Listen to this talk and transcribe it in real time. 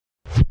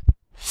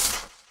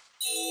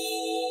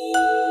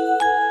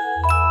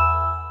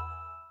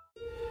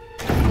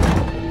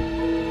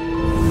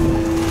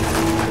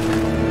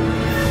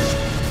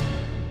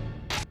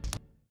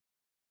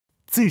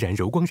自然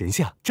柔光人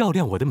像，照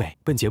亮我的美。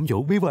本节目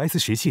由 vivo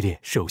S10系列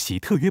首席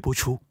特约播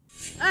出。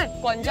哎，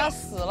管家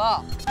死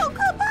了，好可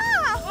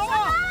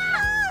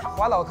怕！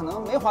滑倒可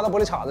能没滑到玻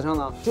璃碴子上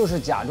呢，就是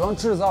假装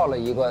制造了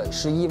一个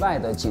是意外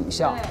的景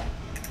象。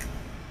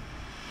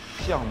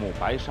项目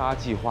白沙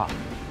计划，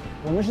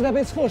我们是在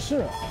被测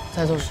试，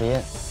在做实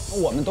验。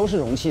我们都是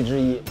容器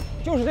之一，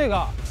就是这个，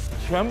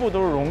全部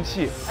都是容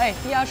器。哎，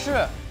地下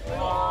室，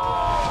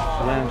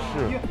实验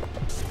室。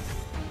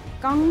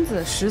刚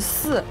子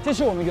14，这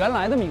是我们原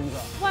来的名字。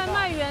外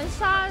卖员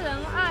杀人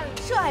案，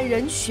涉案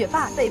人雪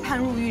霸被判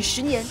入狱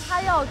10年，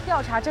他要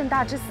调查郑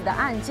大之死的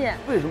案件。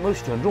为什么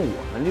选中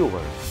我们6个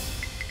人？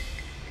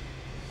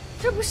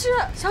这不是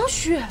小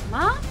雪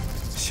吗？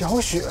小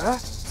雪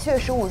7月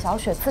15，小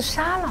雪自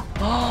杀了。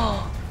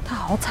哦，她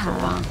好惨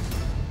啊！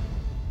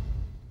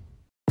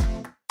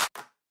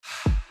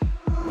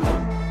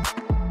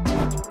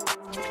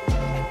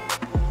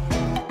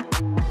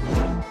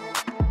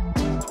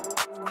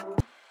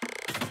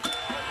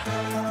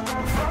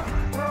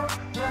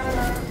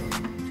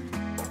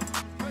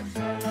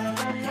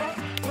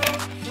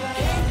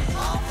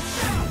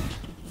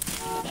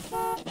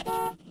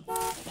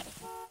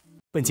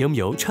本节目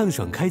由畅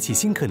爽开启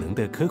新可能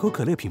的可口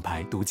可乐品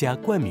牌独家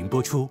冠名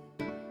播出。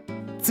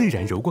自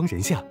然柔光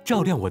人像，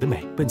照亮我的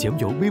美。本节目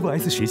由 vivo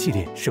S10系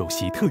列首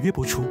席特约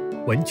播出。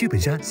玩剧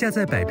本杀，下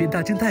载百变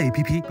大侦探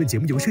APP。本节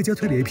目由社交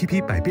推理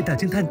APP 百变大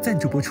侦探赞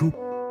助播出。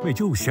每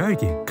周5、12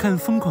点看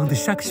疯狂的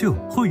Shark Show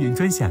会员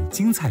专享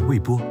精彩未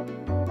播。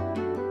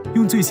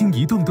用最新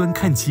移动端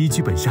看奇异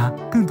剧本杀，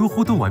更多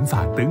互动玩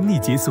法等你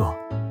解锁。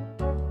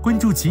关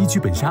注奇异剧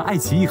本杀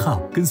iQIYI号，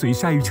跟随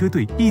鲨鱼车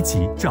队一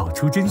起找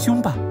出真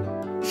凶吧。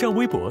上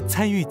微博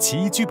参与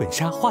奇异剧本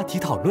杀话题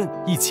讨论，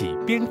一起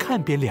边看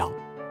边聊。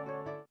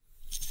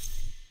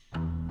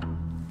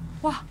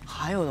哇，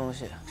还有东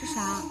西，这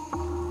啥？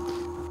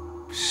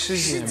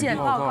尸检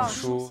报告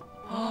书。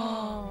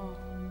哦。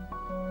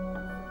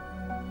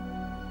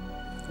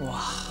哇。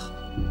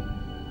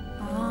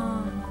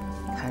啊，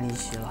太离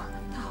奇了。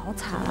他好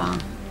惨啊！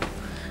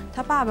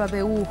他爸爸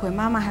被误会，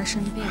妈妈还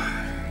生病。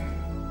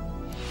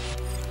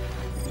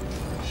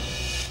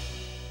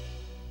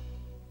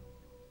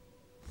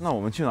那我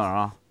们去哪儿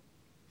啊？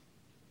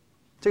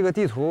这个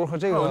地图和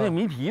这个，有那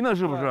谜题呢，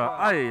是不是？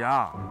哎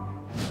呀，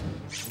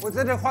我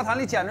在这花坛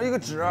里捡着一个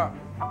纸。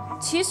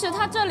其实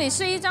它这里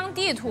是一张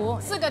地图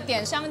，4个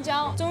点相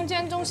交，中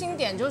间中心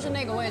点就是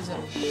那个位置。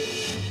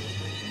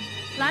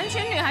蓝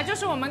裙女孩就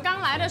是我们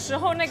刚来的时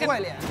候那个坏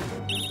脸。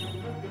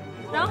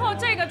然后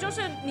这个就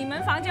是你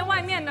们房间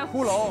外面的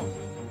骷髅。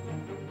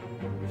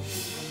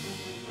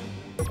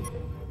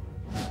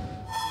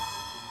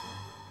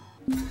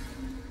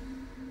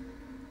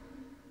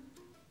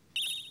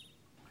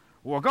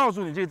我告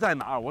诉你这在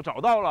哪儿，我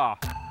找到了，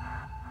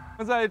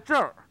在这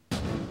儿。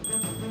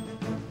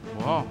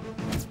哇，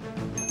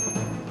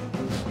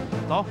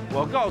走，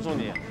我告诉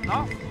你，拿。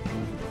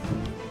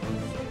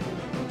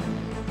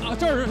啊，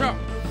这儿，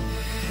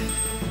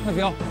快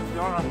标，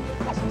标上。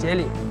杰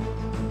里。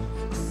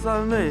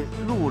3位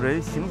路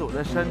人行走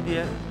在山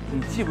巅，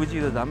你记不记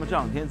得咱们这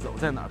两天走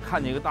在哪儿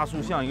看见一个大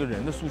塑像，一个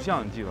人的塑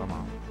像，你记得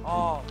吗？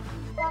哦。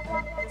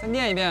再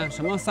念一遍，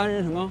什么3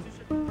人什么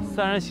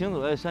？3人行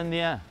走在山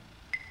巅。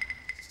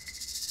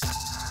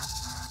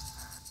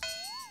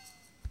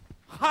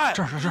嗨，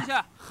这。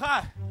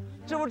嗨，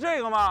这不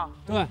这个吗？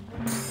对。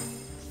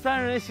3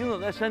人行走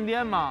在山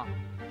巅吗？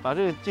把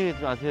这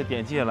个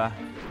点记下来。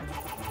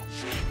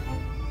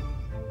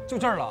就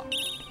这儿了。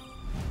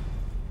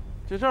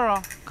就这儿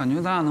啊。感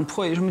觉咱俩能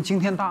破一什么惊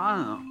天大案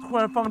啊！突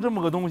然放这么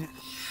个东西，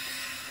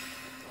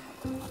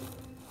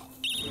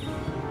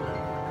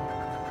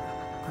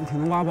还挺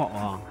能挖宝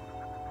啊。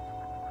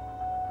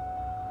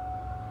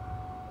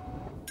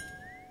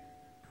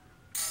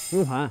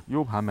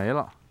U 盘没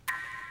了。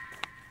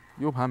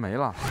U 盘没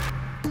了，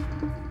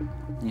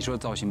你说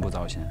糟心不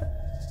糟心？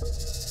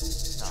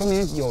说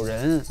明有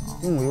人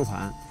用过 U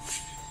盘，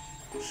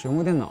使用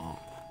过电脑。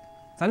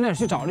咱得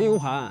去找这 U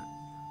盘。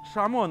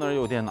沙漠那儿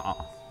有电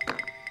脑，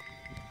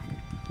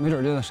没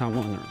准就在沙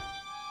漠那儿。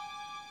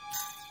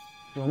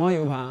有吗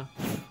U 盘？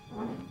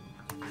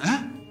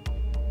哎，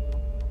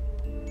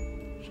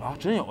啥？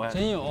真有哎！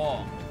真有。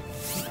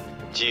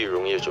记忆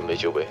溶液准备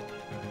就位，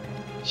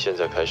现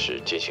在开始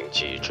进行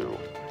记忆植入。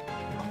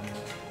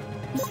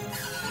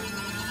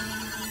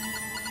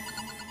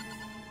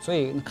所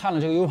以看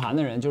了这个 U 盘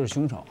的人就是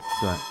凶手。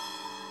对。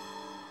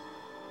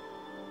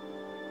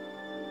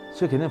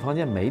所以肯定房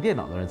间没电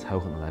脑的人才有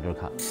可能来这儿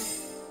看。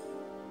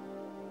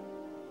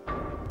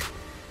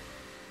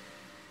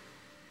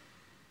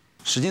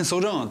使劲搜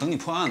证，等你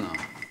破案呢。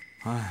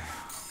哎呀，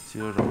接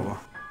着找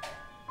吧。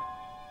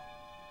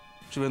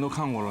这边都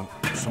看过了，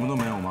什么都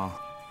没有吗？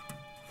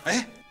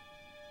哎，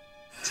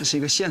这是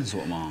一个线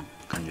索吗？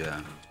感觉。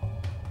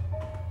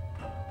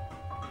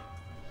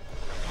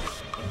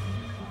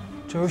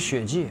这有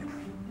血迹。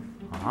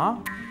啊？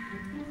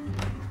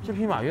这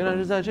匹马原来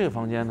是在这个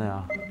房间的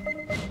呀。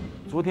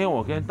昨天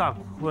我跟大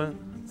坤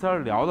在这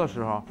聊的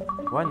时候，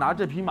我还拿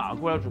这匹马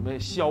过来准备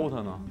削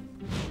它呢。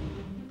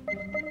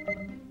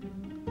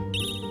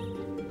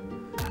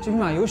最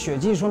起码有血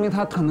迹，说明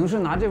他可能是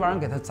拿这玩意儿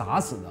给他砸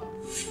死的，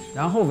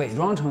然后伪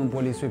装成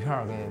玻璃碎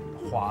片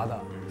给划的，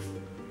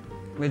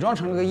伪装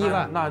成了个意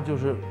外。那就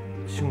是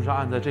凶杀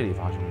案在这里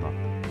发生的。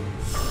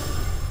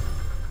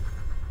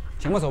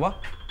行吧，走吧。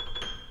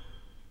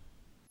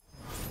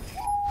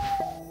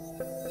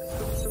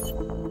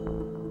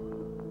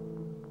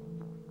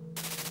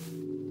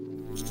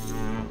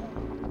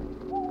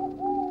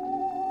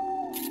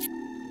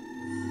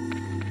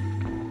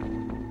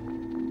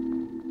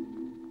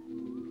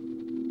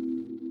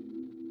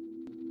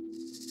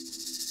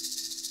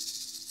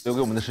留给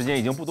我们的时间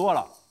已经不多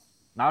了，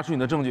拿出你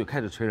的证据，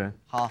开始锤人。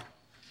好，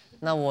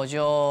那我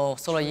就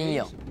搜了阴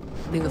影。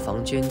那个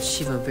房间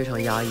气氛非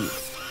常压抑，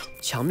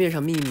墙面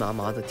上密密麻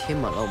麻的贴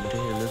满了我们这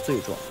些人的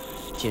罪状，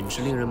简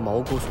直令人毛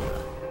骨悚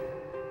然。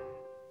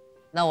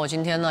那我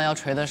今天呢要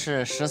锤的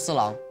是14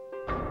郎，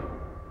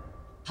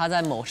他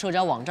在某社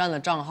交网站的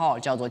账号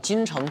叫做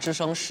京城之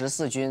声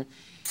14军，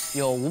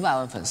有500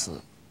万粉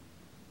丝。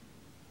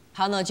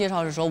他呢介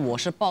绍是说我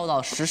是报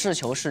道实事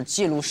求是、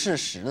记录事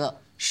实的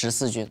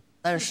14军。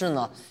但是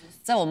呢，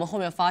在我们后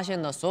面发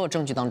现的所有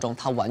证据当中，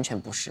他完全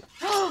不是。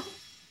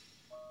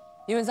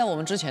因为在我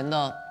们之前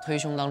的推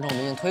凶当中，我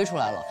们已经推出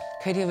来了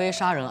KTV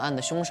杀人案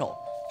的凶手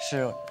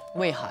是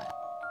魏海，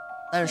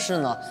但是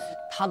呢，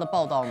他的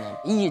报道呢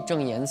义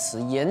正言辞、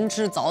言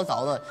之凿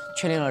凿的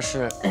确定了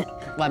是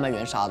外卖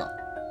员杀的。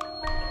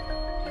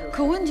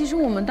可问题是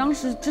我们当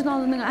时知道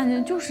的那个案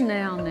件就是那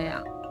样的呀，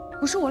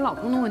不是我老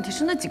公的问题，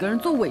是那几个人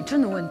做伪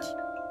证的问题。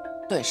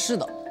对，是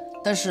的，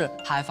但是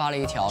他还发了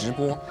一条直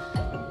播。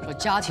说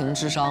家庭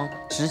之伤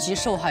直击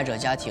受害者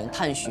家庭，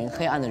探寻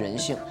黑暗的人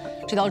性。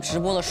这条直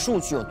播的数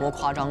据有多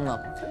夸张呢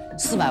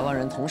？400万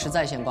人同时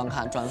在线观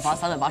看，转发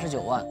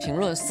389万，评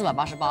论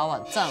488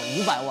万，赞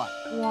500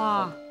万。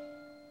哇！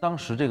当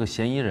时这个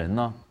嫌疑人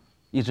呢，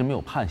一直没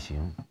有判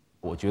刑。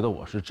我觉得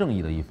我是正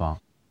义的一方，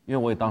因为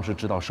我也当时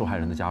知道受害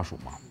人的家属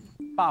嘛。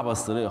爸爸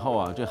死了以后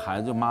啊，这孩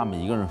子就妈妈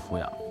一个人抚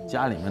养，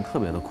家里面特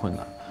别的困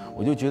难。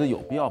我就觉得有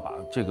必要把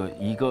这个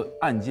一个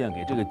案件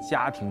给这个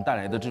家庭带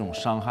来的这种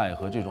伤害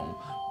和这种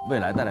未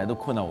来带来的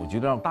困难，我觉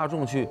得让大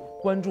众去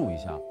关注一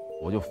下，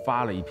我就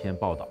发了一篇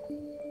报道，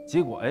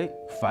结果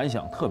反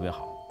响特别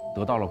好，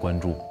得到了关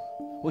注。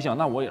我想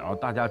那我也让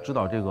大家知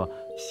道这个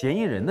嫌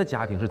疑人的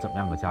家庭是怎么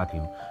样的家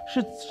庭，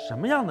是什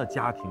么样的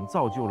家庭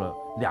造就了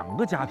2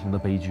个家庭的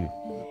悲剧。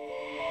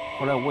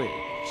后来我也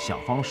想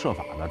方设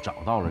法的找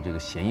到了这个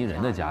嫌疑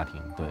人的家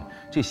庭。对，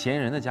这嫌疑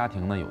人的家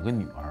庭呢有个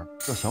女儿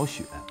叫小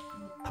雪。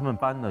他们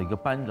班的一个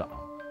班长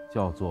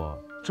叫做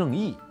郑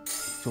毅，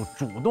就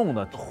主动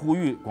的呼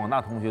吁广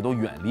大同学都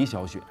远离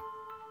小雪，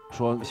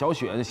说小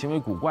雪的行为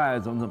古怪，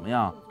怎么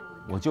样。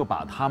我就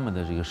把他们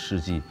的这个事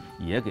迹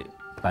也给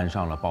搬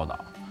上了报道，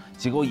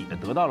结果也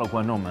得到了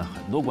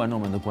很多观众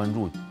们的关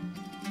注。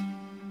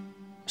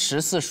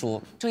14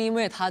叔正因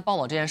为他报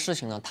道这件事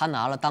情呢，他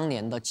拿了当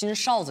年的金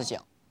哨子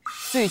奖，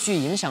最具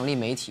影响力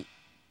媒体。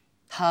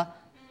他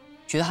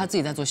觉得他自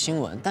己在做新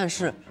闻，但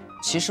是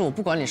其实我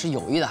不管你是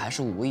有意的还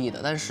是无意的，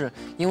但是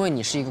因为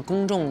你是一个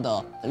公众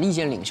的意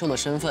见领袖的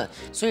身份，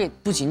所以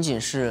不仅仅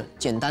是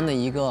简单的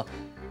一个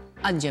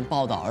案件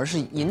报道，而是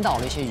引导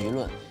了一些舆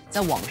论，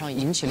在网上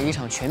引起了一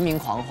场全民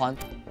狂欢，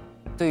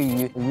对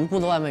于无辜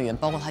的外卖员，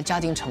包括他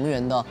家庭成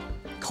员的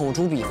口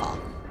诛笔伐。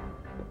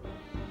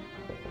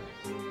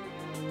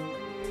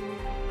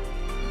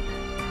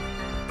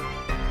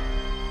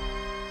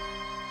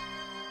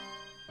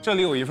这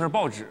里有一份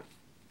报纸，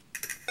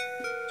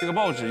这个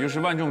报纸就是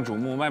万众瞩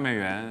目外卖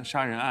员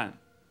杀人案，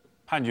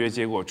判决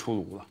结果出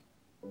炉了。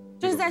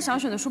这是在小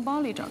雪的书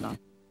包里找到的。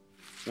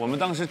我们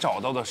当时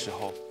找到的时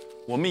候，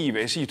我们以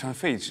为是一团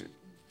废纸，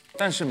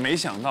但是没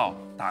想到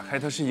打开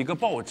它是一个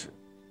报纸。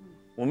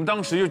我们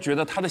当时就觉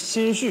得他的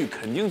心绪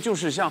肯定就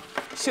是像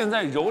现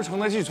在揉成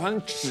的这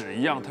团纸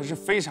一样，他是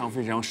非常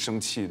非常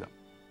生气的。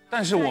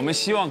但是我们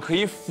希望可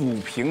以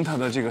抚平他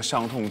的这个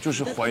伤痛，就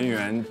是还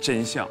原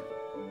真相。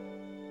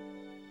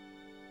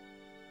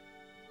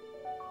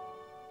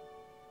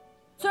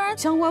虽然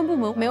相关部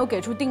门没有给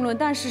出定论，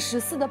但是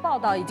14的报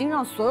道已经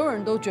让所有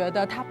人都觉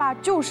得他爸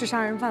就是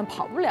杀人犯，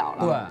跑不了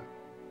了。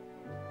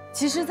对。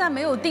其实，在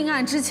没有定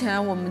案之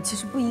前，我们其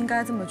实不应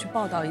该这么去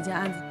报道一件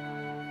案子。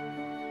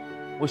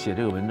我写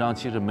这个文章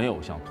其实没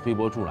有想推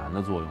波助澜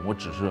的作用，我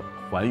只是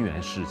还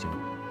原事情，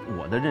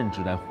我的认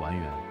知来还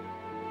原，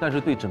但是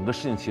对整个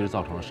事情其实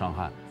造成了伤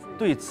害。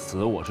对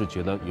此，我是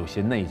觉得有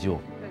些内疚，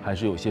还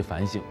是有些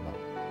反省的。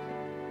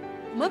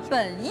我们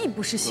本意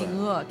不是行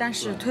恶，但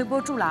是推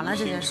波助澜了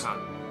这件事。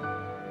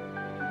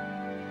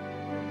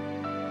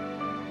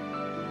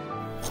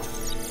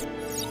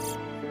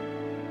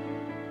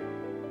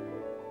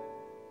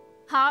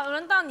好，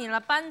轮到你了，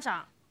班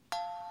长。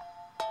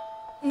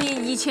你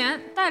以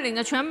前带领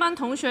着全班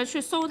同学去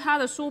搜他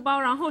的书包，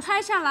然后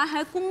拆下来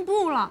还公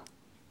布了，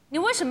你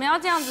为什么要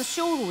这样子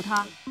羞辱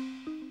他？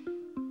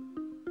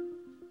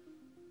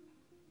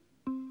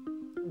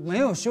没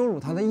有羞辱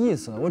他的意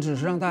思，我只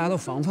是让大家都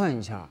防范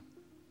一下。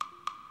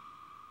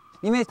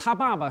因为他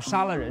爸爸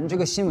杀了人这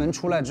个新闻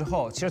出来之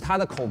后，其实他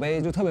的口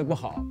碑就特别不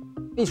好。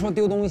一说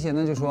丢东西，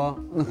那就说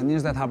那肯定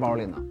是在他包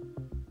里呢。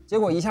结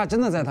果一下真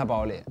的在他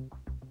包里。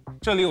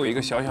这里有一个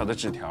小小的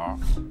纸条。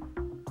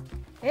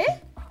哎，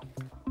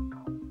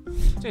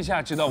这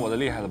下知道我的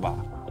厉害了吧？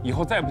以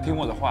后再不听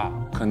我的话，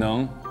可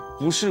能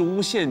不是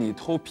诬陷你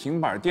偷平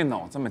板电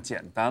脑这么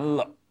简单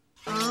了。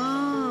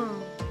哦，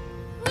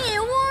你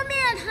污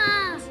蔑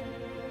他。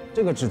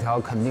这个纸条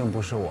肯定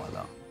不是我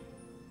的，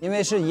因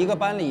为是一个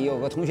班里有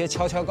个同学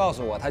悄悄告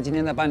诉我，他今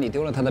天在班里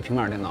丢了他的平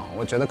板电脑。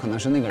我觉得可能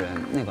是那个人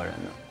的。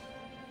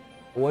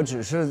我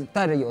只是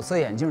戴着有色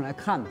眼镜来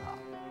看他。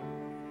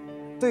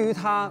对于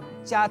他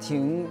家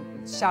庭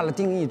下了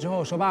定义之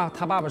后，说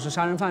他爸爸是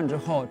杀人犯之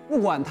后，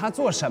不管他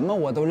做什么，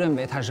我都认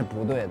为他是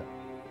不对的。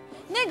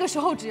那个时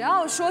候只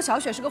要说小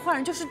雪是个坏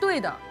人就是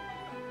对的，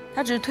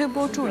他只是推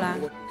波助澜，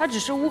他只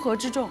是乌合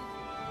之众。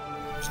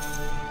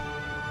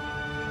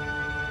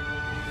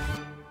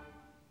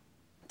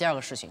第二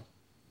个事情，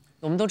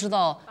我们都知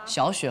道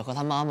小雪和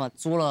她妈妈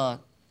租了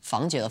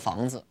房姐的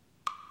房子，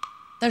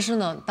但是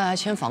呢，大家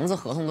签房子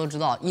合同都知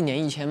道1年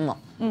1签嘛，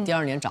第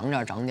2年涨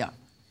点，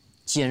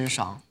奸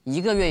商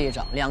1个月一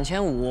涨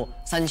，2500、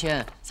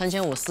3000、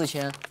3500、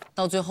4000，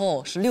到最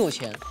后是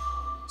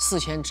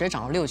6000，4000直接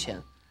涨到6000，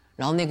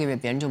然后那个月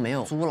别人就没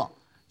有租了，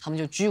他们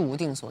就居无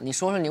定所。你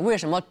说说你为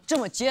什么这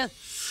么奸？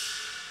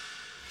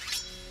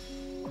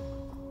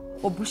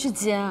我不是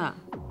奸啊，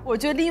我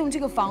就利用这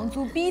个房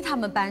租逼他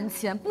们搬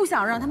迁，不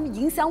想让他们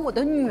影响我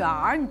的女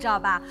儿，你知道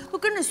吧？都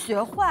跟着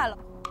学坏了。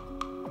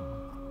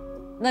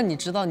那你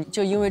知道，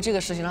就因为这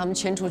个事情让他们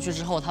迁出去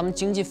之后，他们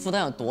经济负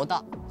担有多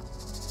大？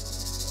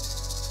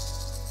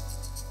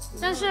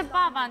但是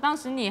爸爸，当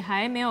时你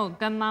还没有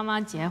跟妈妈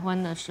结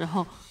婚的时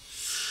候，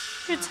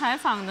去采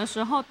访的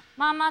时候，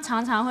妈妈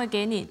常常会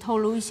给你透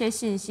露一些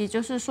信息，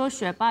就是说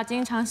雪爸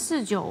经常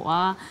嗜酒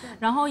啊，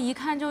然后一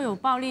看就有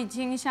暴力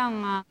倾向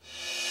啊。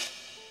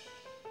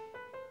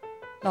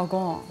老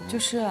公，就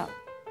是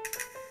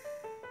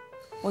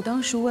我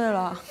当时为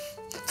了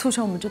促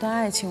成我们这段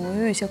爱情，我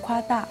有一些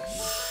夸大。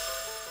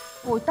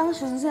我当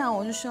时是这样，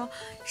我就说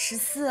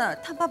14，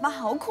他爸爸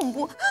好恐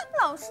怖，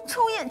老是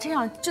抽烟，这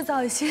样制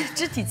造一些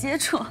肢体接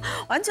触，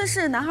完全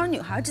是男孩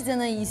女孩之间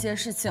的一些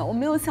事情。我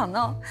没有想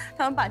到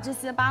他们把这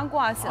些八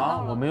卦写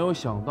到了。我没有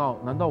想到，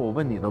难道我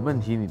问你的问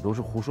题你都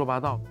是胡说八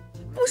道？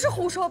不是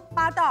胡说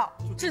八道，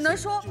只能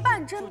说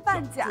半真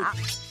半假。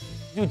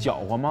就搅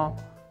和吗？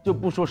就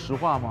不说实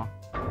话吗？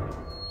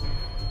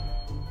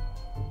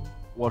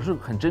我是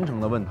很真诚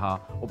地问他，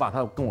我把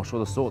他跟我说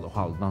的所有的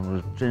话，我都当成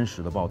是真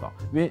实的报道，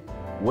因为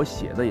我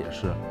写的也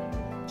是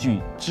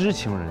据知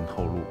情人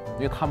透露，因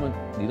为他们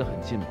离得很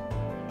近嘛。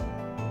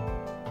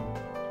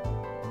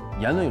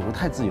言论有时候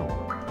太自由了。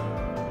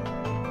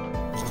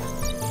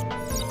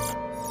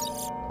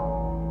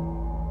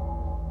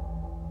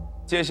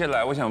接下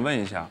来我想问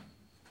一下，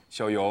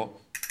小游，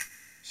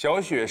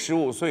小雪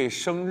15岁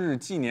生日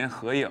纪念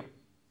合影，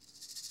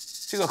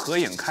这个合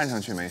影看上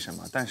去没什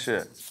么，但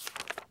是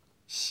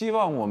希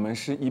望我们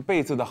是一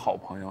辈子的好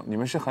朋友。你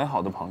们是很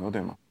好的朋友，对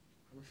吗？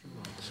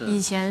是。以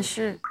前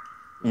是。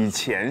以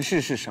前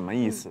是什么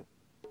意思？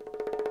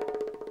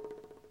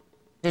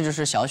这就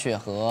是小雪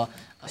和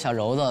小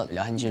柔的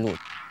聊天记录。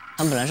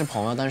他们本来是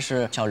朋友，但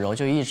是小柔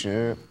就一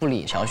直不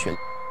理小雪。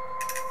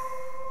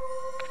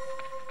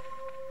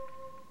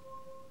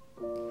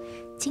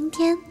今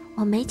天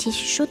我们一起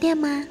去书店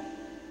吗？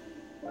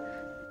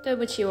对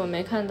不起，我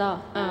没看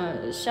到。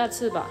下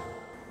次吧。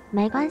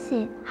没关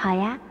系，好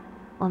呀，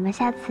我们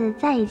下次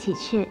再一起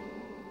去。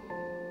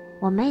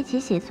我们一起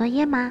写作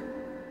业吗？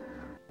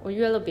我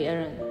约了别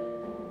人。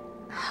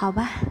好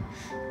吧，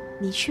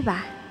你去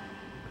吧。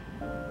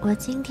我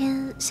今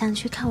天想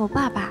去看我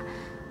爸爸，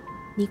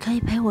你可以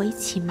陪我一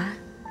起吗？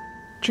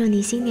祝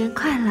你新年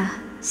快乐，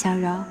小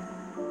柔。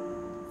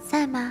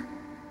在吗？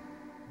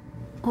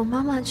我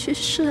妈妈去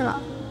世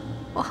了，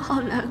我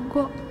好难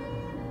过，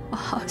我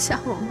好想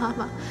我妈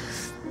妈。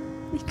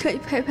你可以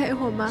陪陪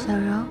我吗？小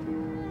柔，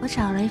我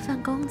找了一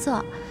份工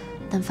作，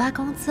等发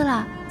工资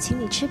了，请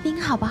你吃冰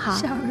好不好？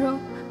小柔，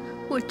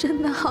我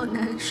真的好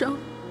难受，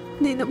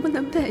你能不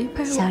能陪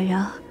陪我？小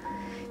柔，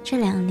这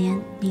2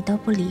年你都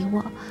不理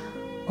我，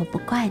我不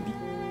怪你，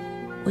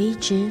我一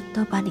直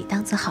都把你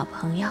当作好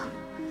朋友，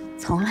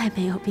从来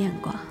没有变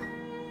过。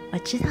我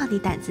知道你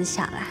胆子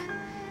小啦，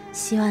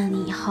希望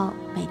你以后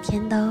每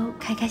天都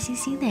开开心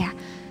心的呀。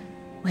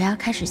我要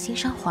开始新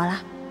生活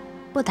了，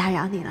不打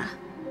扰你了，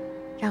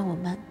让我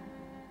们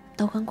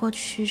都跟过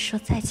去说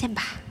再见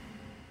吧。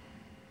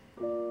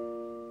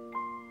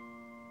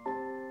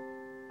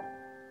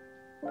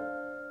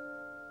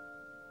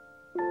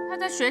他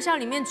在学校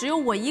里面只有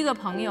我一个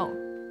朋友，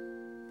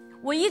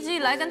我一直以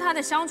来跟他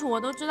的相处，我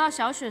都知道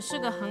小雪是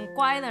个很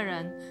乖的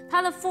人，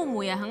他的父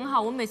母也很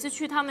好，我每次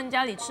去他们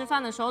家里吃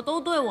饭的时候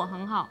都对我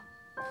很好。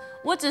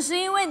我只是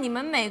因为你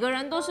们每个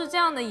人都是这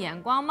样的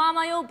眼光，妈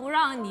妈又不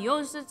让你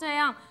又是这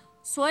样，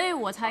所以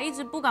我才一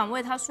直不敢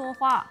为他说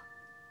话。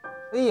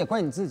所以也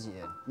怪你自己，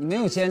你没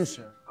有坚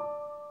持。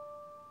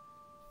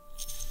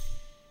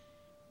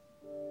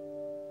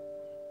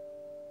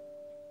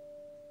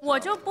我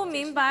就不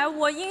明白，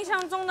我印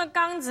象中的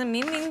刚子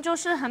明明就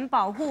是很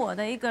保护我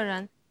的一个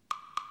人，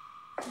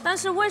但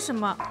是为什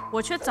么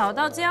我却找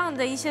到这样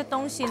的一些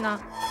东西呢？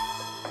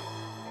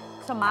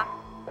什么？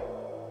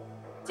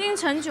京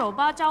城酒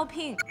吧招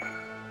聘，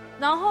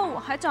然后我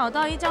还找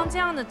到一张这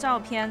样的照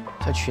片，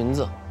小裙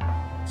子，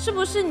是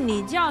不是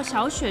你叫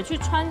小雪去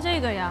穿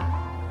这个呀？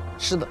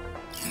是的。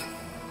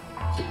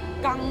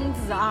刚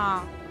子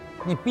啊，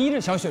你逼着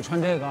小雪穿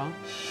这个？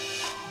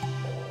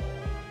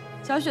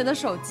小雪的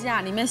手机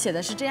啊，里面写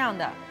的是这样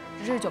的：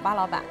这是酒吧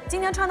老板，今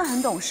天穿得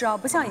很懂事哦，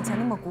不像以前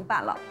那么古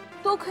板了。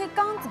多亏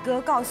刚子哥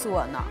告诉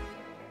我呢，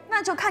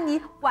那就看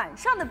你晚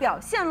上的表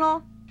现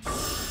喽。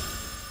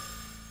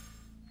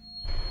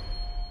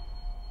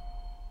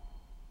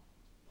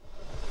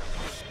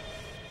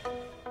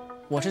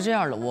我是这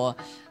样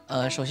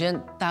的，首先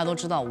大家都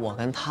知道我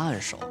跟他很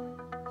熟，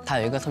他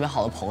有一个特别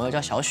好的朋友叫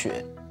小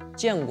雪，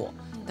见过，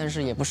但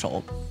是也不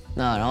熟。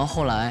然后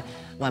后来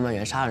外卖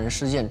员杀人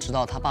事件知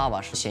道他爸爸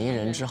是嫌疑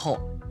人之后，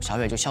小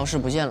雪就消失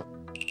不见了。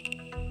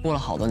过了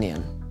好多年，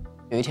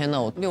有一天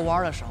呢，我遛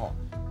弯的时候，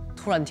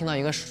突然听到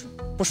一个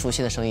不熟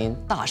悉的声音，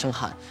大声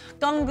喊：“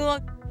刚哥！”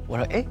我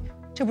说：“哎，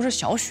这不是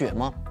小雪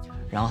吗？”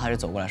然后他就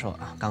走过来说：“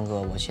啊，刚哥，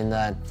我现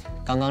在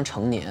刚刚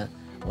成年，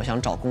我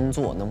想找工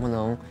作，能不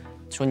能？”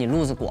说你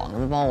路子广，能不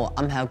能帮我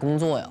安排个工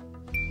作呀？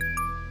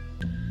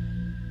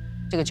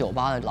这个酒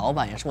吧的老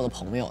板也是我的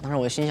朋友，当时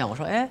我就心想，我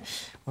说，哎，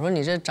我说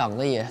你这长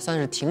得也算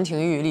是亭亭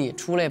玉立、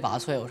出类拔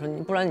萃，我说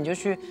你不然你就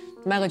去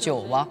卖个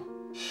酒吧。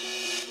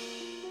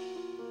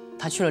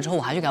他去了之后，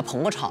我还去给他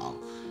捧个场，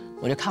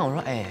我就看我说，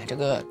哎，这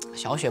个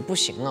小雪不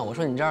行啊，我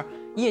说你这儿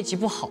业绩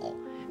不好，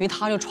因为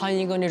他就穿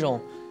一个那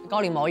种高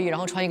领毛衣，然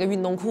后穿一个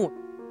运动裤，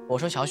我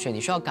说小雪你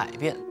需要改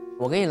变，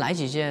我给你来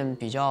几件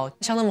比较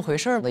像那么回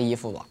事的衣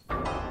服吧。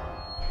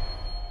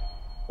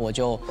我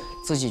就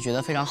自己觉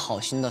得非常好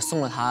心的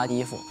送了他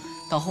衣服，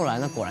到后来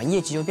呢，果然业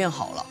绩就变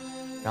好了，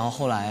然后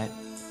后来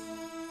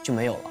就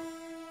没有了。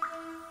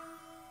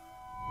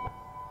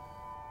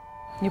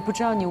你不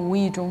知道你无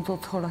意中做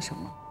错了什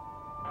么。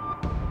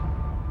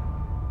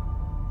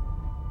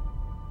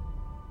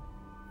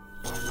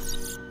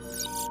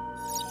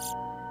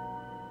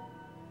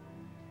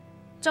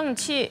正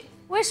气，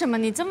为什么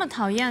你这么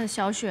讨厌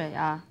小雪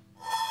呀？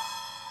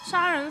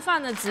杀人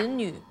犯的子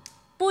女，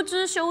不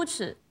知羞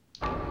耻。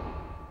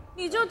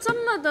你就这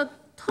么的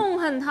痛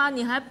恨他，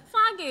你还发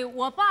给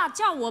我爸，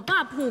叫我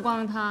爸曝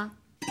光他。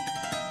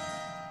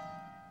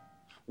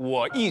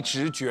我一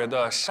直觉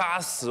得杀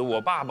死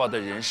我爸爸的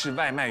人是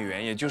外卖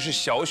员，也就是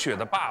小雪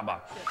的爸爸。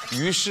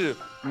于是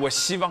我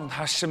希望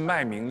他身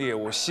败名裂，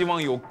我希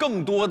望有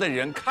更多的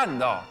人看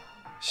到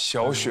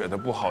小雪的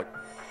不好。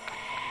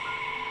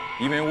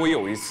因为我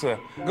有一次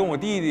跟我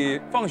弟弟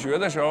放学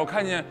的时候，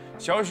看见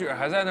小雪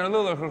还在那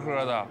乐乐呵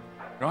呵的，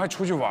然后还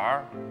出去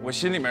玩，我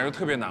心里面就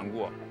特别难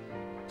过。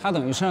他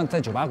等于是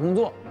在酒吧工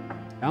作，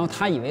然后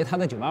他以为他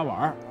在酒吧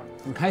玩，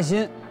很开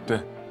心。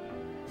对，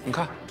你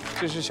看，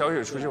这是小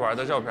雪出去玩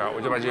的照片，我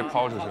就把这些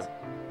抛出去。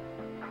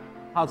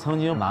他曾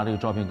经拿这个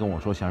照片跟我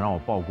说，想让我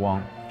曝光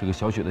这个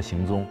小雪的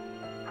行踪。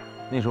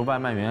那时候外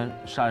卖员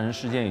杀人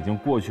事件已经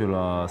过去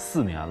了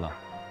4年了，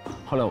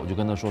后来我就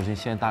跟他说，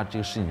现在这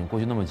个事情已经过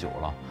去那么久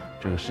了，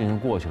这个事情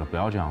过去了，不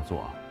要这样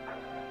做。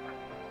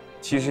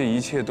其实一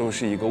切都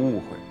是一个误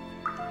会。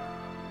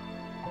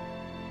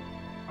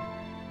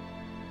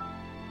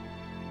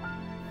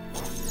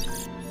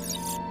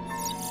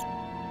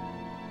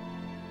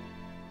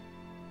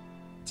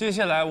接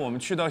下来我们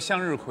去到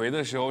向日葵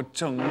的时候，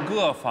整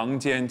个房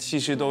间其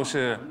实都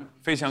是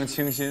非常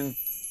清新，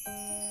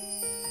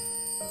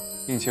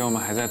并且我们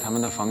还在他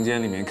们的房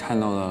间里面看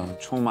到了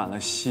充满了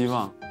希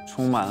望、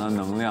充满了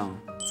能量，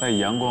在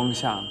阳光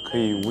下可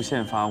以无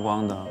限发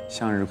光的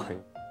向日葵。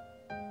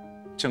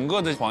整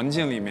个的环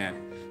境里面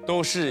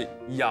都是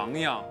洋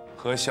洋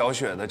和小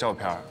雪的照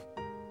片，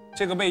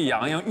这个被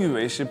洋洋誉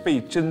为是被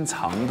珍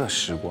藏的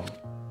时光，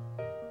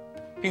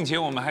并且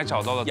我们还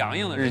找到了洋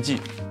洋的日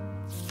记。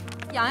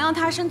洋洋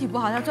她身体不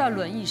好，她坐在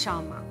轮椅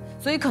上嘛，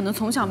所以可能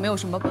从小没有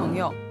什么朋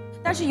友。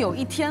但是有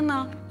一天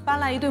呢，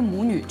搬来一对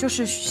母女，就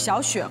是小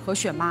雪和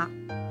雪妈。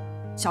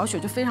小雪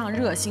就非常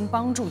热心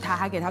帮助她，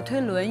还给她推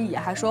轮椅，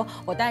还说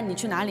我带你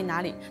去哪里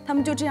哪里。他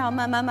们就这样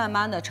慢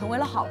慢的成为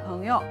了好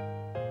朋友。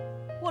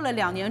过了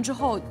2年之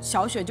后，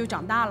小雪就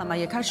长大了嘛，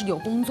也开始有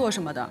工作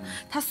什么的。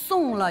她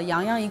送了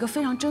洋洋一个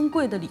非常珍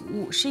贵的礼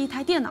物，是一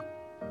台电脑。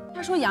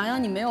他说：“洋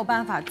洋，你没有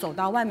办法走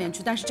到外面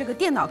去，但是这个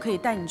电脑可以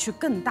带你去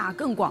更大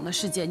更广的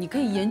世界，你可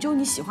以研究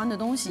你喜欢的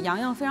东西。”洋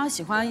洋非常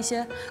喜欢一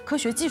些科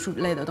学技术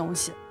类的东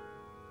西。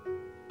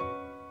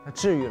他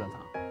治愈了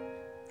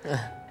他。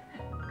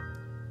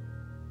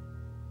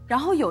然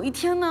后有一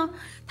天呢，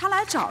他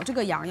来找这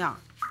个洋洋。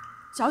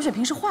小雪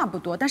平时话不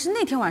多，但是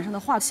那天晚上的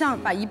话像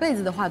把一辈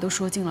子的话都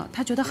说尽了，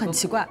他觉得很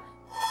奇怪。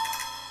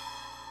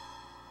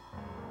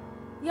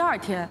第2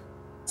天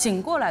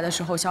醒过来的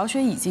时候，小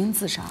雪已经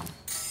自杀了。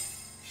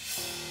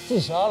自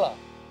杀了。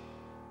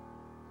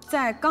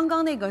在刚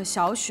刚那个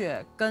小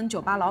雪跟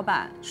酒吧老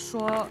板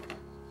说，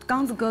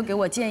刚子哥给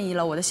我建议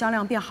了，我的销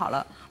量变好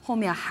了。后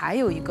面还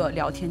有一个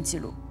聊天记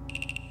录，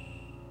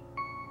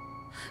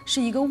是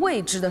一个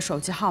未知的手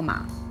机号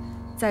码，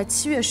在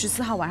7月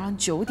14号晚上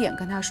9点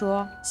跟他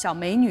说：“小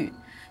美女，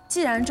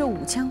既然这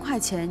5000块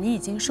钱你已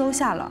经收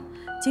下了，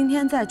今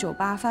天在酒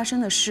吧发生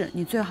的事，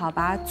你最好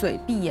把嘴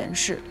闭严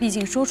实，毕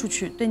竟说出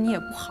去对你也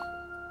不好。”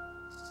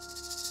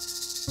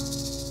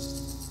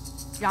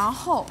然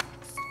后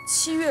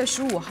7月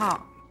15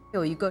号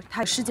有一个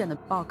她尸检的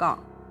报告，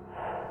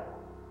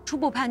初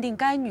步判定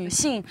该女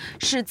性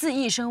是自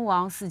缢身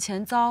亡，死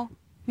前遭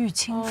遇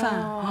侵犯。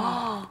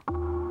哦。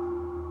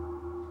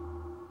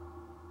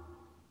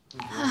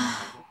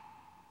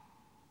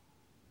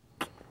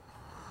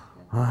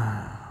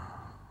唉。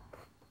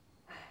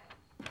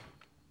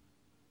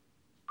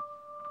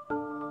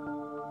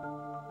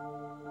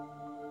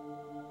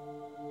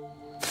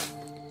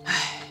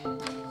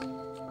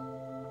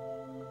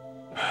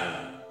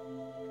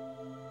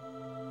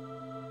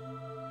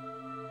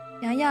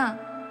洋洋，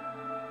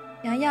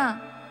洋洋，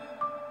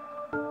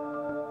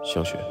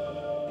小雪，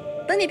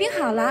等你病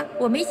好了，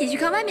我们一起去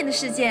看外面的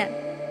世界。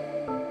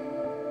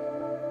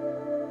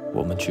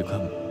我们去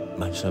看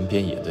满山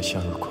遍野的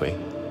向日葵。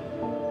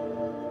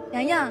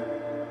洋洋，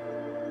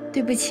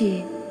对不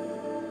起。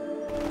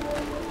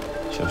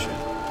小雪，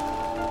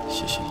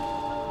谢谢你。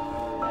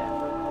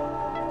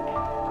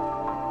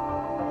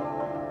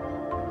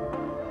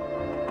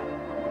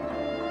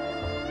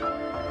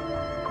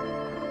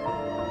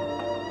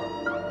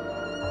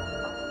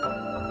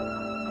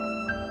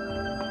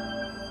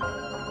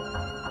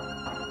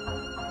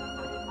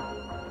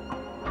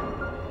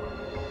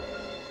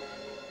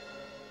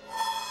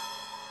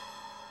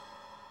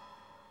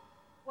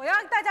我要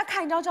让大家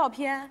看一张照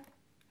片，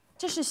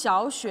这是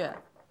小雪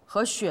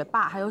和雪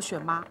爸还有雪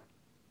妈。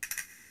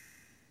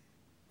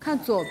看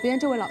左边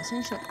这位老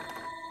先生，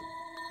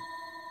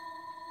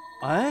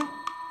哎，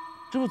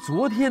这不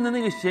昨天的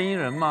那个嫌疑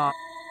人吗？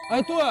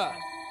哎，对。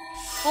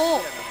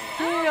哦，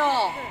对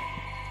哦。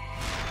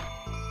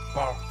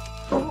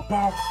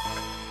包。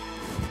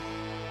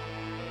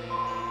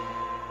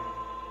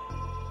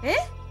哎，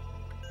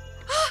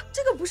啊，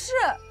这个不是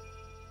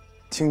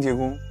清洁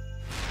工。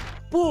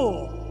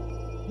不，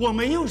我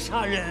没有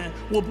杀人，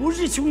我不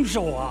是凶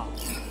手啊。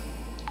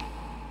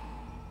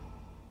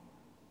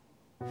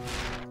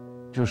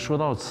就说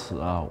到此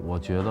啊，我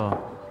觉得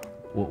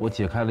我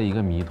解开了一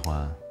个谜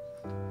团，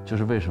就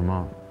是为什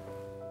么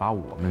把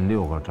我们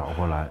6个找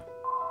过来。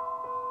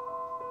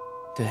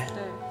对，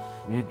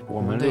因为我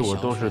们6个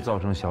都是造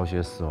成小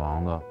雪死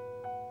亡的。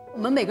我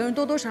们每个人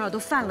多多少少都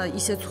犯了一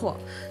些错，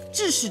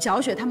致使小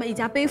雪他们一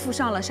家背负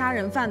上了杀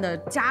人犯的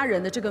家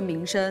人的这个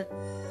名声。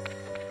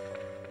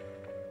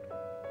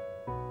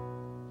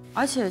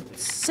而且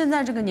现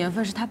在这个年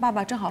份是他爸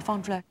爸正好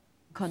放出来，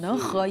可能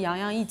和洋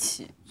洋一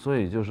起。所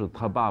以就是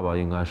他爸爸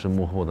应该是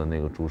幕后的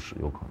那个主使，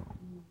有可能。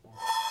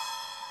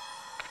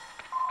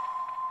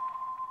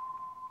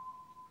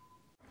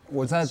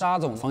我在沙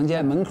总房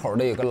间门口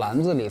的有个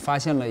篮子里发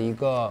现了一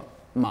个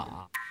马，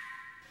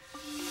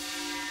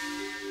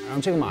然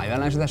后这个马原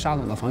来是在沙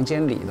总的房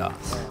间里的，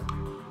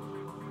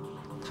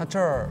他这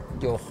儿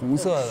有红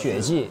色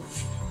血迹，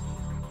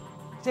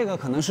这个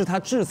可能是他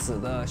致死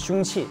的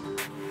凶器。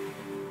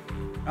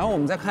然后我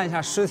们再看一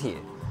下尸体，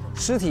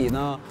尸体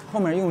呢后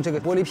面用这个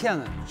玻璃片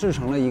制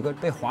成了一个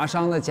被划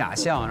伤的假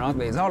象，然后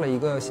伪造了一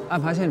个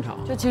案发现场。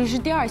这其实是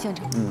第2现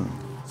场。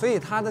所以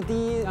他的第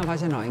1案发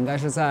现场应该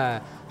是在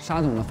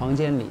沙总的房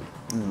间里。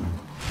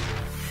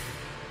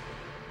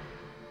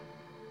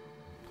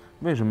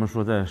为什么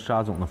说在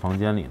沙总的房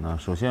间里呢？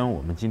首先，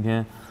我们今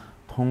天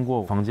通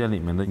过房间里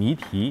面的谜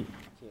题，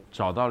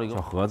找到了一个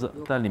小盒子，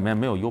但里面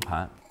没有 U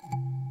盘。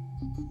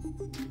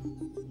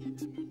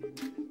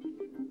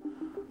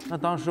那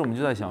当时我们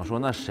就在想说，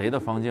那谁的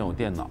房间有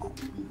电脑？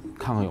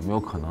看看有没有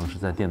可能是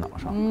在电脑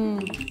上。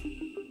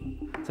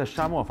在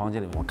沙漠房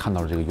间里，我们看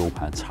到了这个 U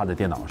盘插在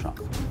电脑上，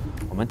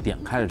我们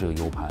点开了这个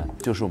U 盘，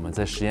就是我们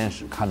在实验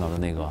室看到的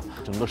那个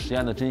整个实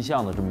验的真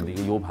相的这么一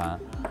个 U 盘。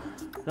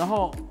然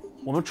后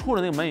我们出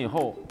了那个门以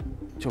后，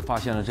就发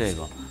现了这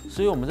个，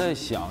所以我们在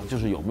想，就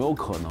是有没有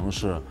可能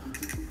是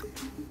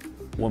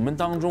我们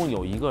当中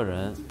有一个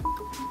人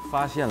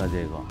发现了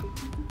这个。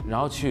然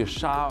后去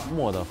沙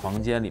漠的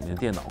房间里面的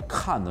电脑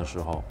看的时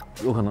候，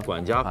有可能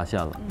管家发现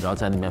了，然后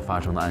在那边发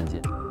生的案件。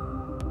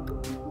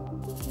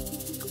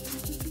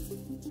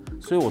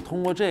所以我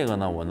通过这个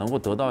呢，我能够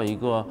得到一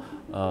个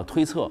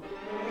推测，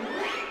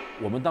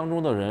我们当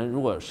中的人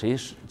如果谁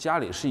是家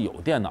里是有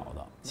电脑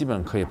的，基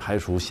本可以排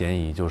除嫌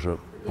疑，就是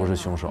不是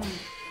凶手。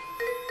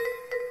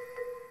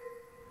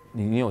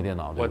你有电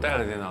脑？我带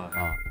了电脑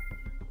啊。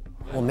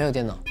我没有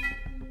电脑。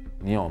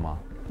你有吗？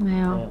没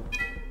有。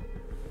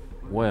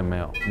我也没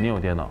有，你有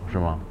电脑是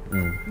吗？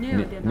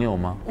你有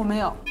吗？我没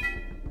有。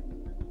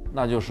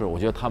那就是我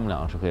觉得他们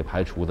2个是可以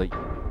排除的。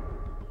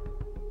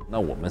那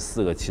我们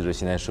4个其实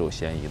现在是有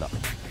嫌疑的。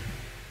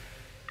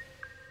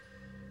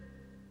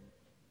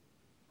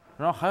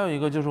然后还有一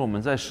个就是我们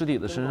在尸体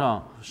的身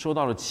上收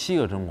到了7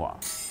个针管，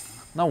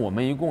那我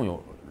们一共有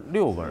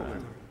6个人，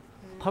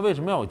他为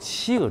什么要有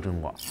7个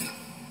针管？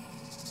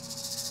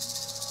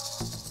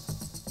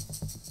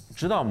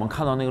直到我们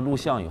看到那个录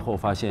像以后，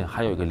发现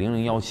还有一个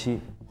0017。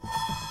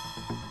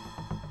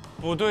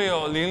不对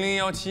哦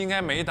，0017应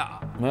该没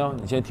打。没有，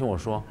你先听我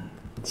说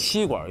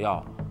，7管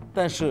药，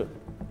但是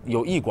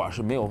有1管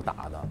是没有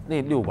打的，那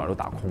6管都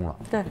打空了。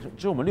对，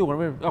只有我们6个人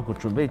为什么要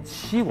准备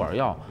7管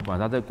药？管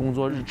他在工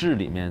作日志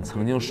里面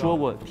曾经说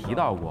过提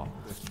到过，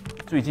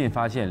最近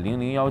发现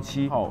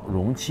0017号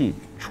容器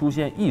出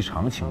现异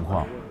常情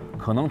况，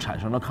可能产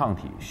生了抗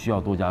体，需要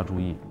多加注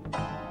意。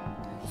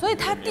所以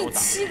他第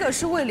7个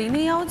是为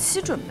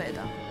0017准备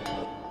的。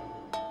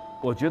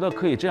我觉得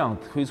可以这样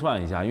推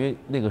算一下，因为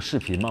那个视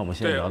频嘛，我们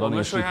现在聊到那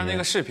个视频。我们说一下那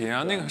个视频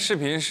啊，那个视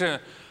频是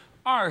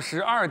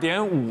22点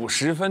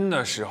50分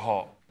的时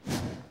候，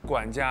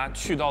管家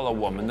去到了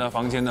我们的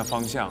房间的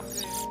方向，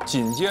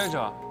紧接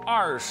着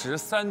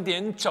23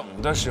点整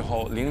的时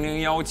候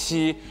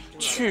，0017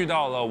去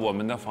到了我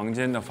们的房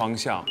间的方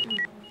向，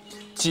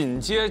紧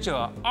接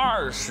着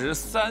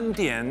23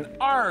点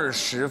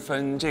20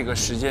分这个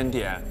时间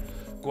点，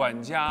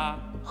管家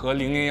和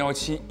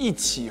0017一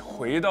起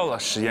回到了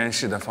实验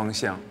室的方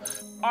向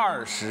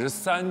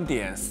，23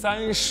点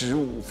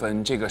35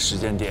分这个时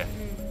间点，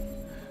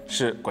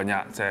是管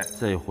家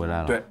再回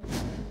来了。对。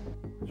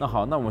那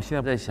好，那我们现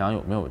在在想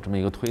有没有这么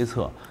一个推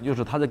测，就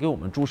是他在给我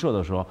们注射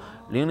的时候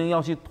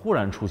，0017突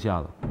然出现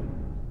了。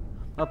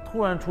那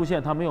突然出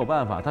现，他没有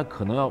办法，他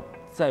可能要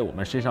在我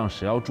们身上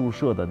谁要注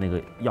射的那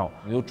个药，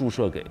又注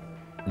射给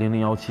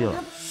0017了。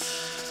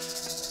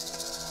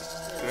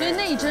所以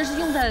那一针是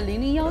用在了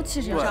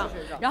0017身上，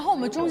然后我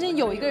们中间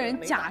有一个人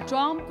假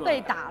装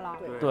被打了，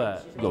对，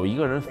有一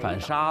个人反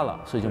杀了，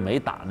所以就没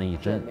打那一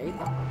针。没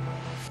打。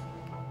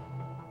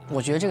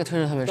我觉得这个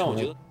推测特别成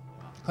立。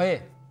可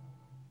以。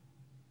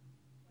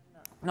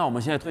那我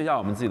们现在推一下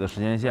我们自己的时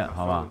间线，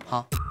好吧？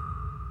好。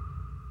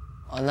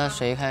那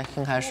谁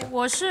先开始？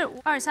我是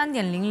23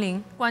点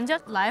00，管家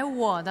来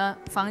我的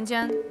房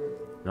间。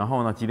然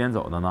后呢？几点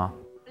走的呢？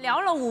聊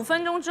了5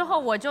分钟之后，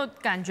我就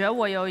感觉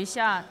我有一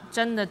下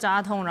真的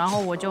扎痛，然后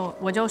我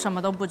就什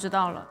么都不知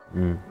道了。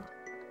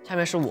下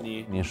面是我，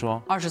你说。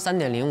23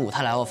点05，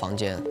他来我房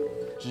间，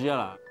直接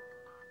来。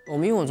因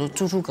为我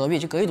住出隔壁，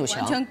就隔一堵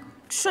墙，完全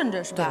顺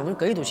着是吧？对，我们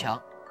隔一堵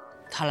墙。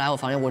他来我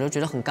房间，我就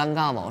觉得很尴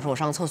尬嘛，我说我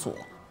上厕所。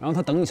然后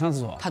他等你上厕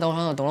所。他等我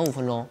上厕所等了5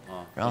分钟，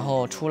然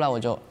后出来我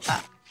就。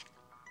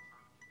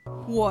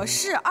我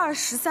是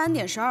23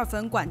点12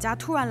分，管家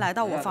突然来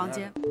到我房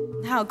间，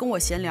他要跟我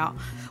闲聊，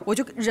我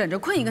就忍着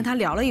困意跟他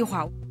聊了一会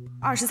儿。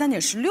23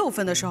点16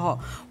分的时候，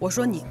我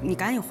说你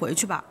赶紧回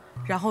去吧，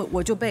然后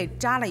我就被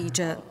扎了一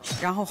针，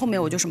然后后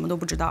面我就什么都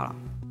不知道了。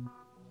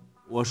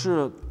我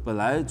是本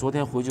来昨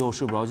天回去后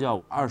睡不着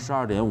觉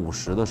，22点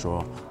50的时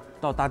候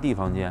到大地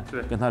房间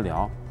跟他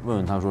聊，问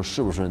问他说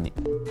是不是你。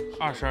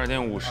22点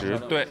50，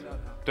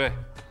对。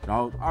然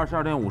后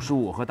22点55，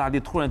我和大地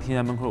突然听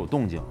见门口有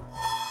动静。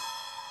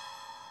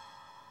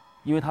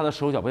因为他的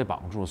手脚被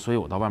绑住，所以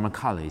我到外面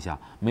看了一下，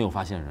没有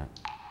发现人。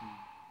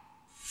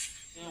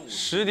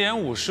10点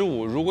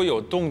55，如果有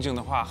动静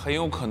的话，很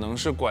有可能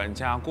是管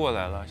家过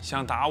来了，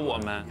想打我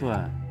们。对。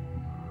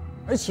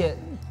而且，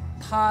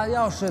他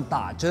要是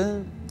打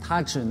针，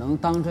他只能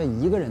当着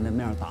一个人的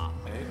面打，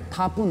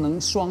他不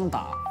能双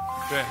打。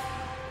对。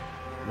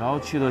然后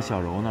去了小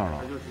柔那儿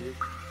了。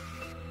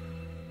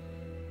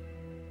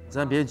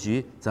咱别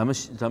急，咱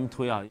们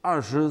推啊。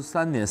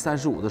23点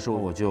35的时候，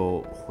我就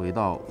回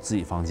到自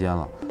己房间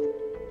了。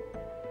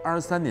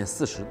23点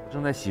40，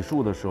正在洗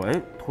漱的时候，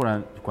突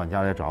然管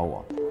家来找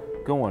我，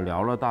跟我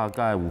聊了大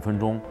概5分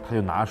钟，他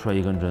就拿出来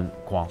一根针，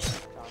咣，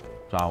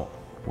扎我，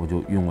我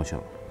就晕过去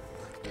了。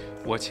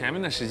我前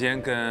面的时间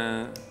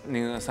跟那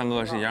个三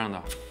哥是一样的，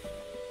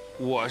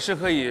我是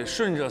可以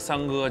顺着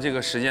三哥这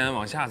个时间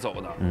往下走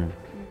的。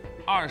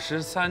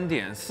23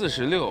点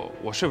46，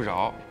我睡不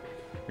着。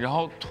然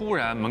后突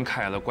然门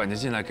开了，管家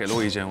进来给了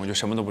我一针，我就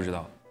什么都不知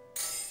道。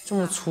这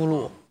么粗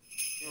鲁，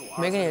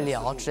没跟你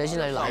聊，直接进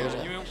来就来一针。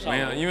没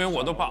有，因为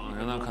我都绑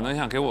着呢，可能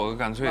想给我个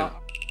干脆的。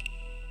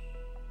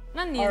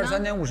那你呢？23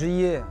点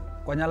51，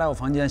管家来我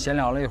房间闲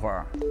聊了一会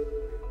儿。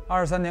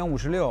23点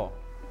56，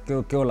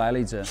给我来了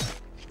一针。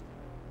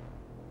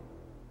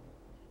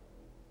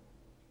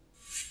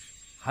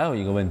还有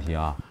一个问题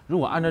啊，如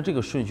果按照这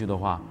个顺序的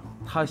话，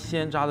他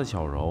先扎的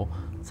小柔，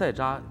再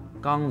扎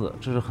刚子，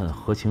这是很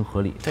合情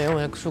合理。对，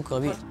我住隔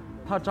壁。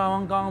他扎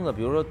完刚子，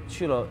比如说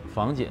去了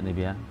房姐那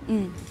边，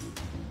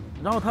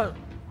然后他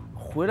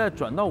回来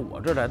转到我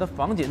这儿来，他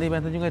房姐那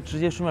边他就应该直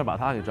接顺便把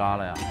他给扎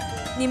了呀。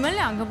你们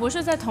2个不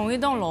是在同一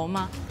栋楼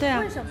吗？对啊。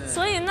为什么？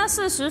所以那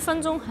40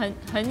分钟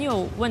很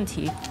有问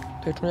题。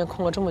对，中间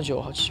空了这么久，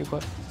好奇怪。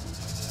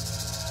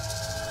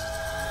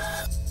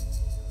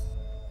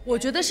我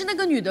觉得是那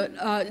个女的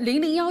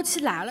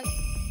，0017来了。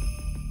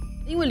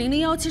因为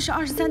0017是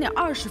23点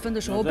20分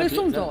的时候被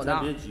送走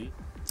的，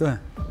对，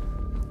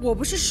我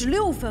不是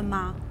16分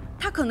吗？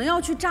他可能要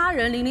去扎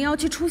人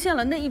，0017出现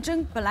了，那一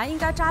针本来应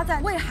该扎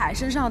在魏海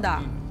身上的，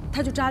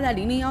他就扎在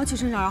0017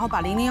身上，然后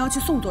把0017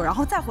送走，然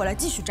后再回来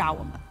继续扎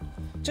我们，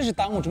这是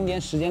耽误中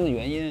间时间的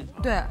原因。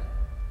对。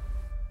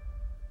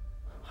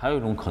还有一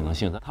种可能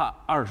性，他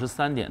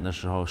23点的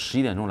时候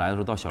，11点钟来的时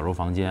候到小柔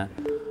房间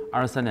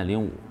，23点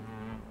05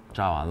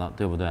扎完了，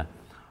对不对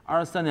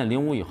？23点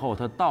05以后，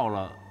他到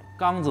了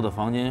刚子的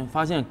房间，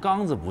发现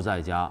刚子不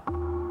在家，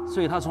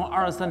所以他从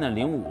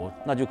23.05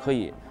那就可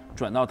以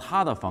转到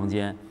他的房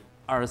间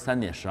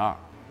23.12，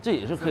这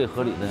也是可以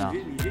合理的呀。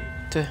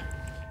对。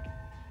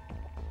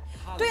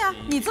对呀，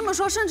你这么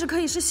说，甚至可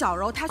以是小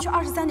柔，她去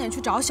23点去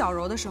找小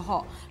柔的时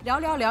候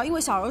聊，因为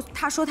小柔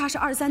她说她是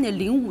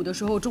23.05的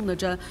时候中的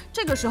针，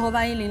这个时候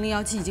万一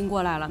001已经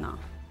过来了呢？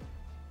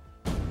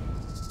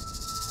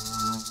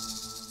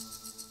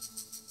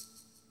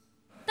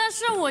但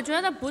是我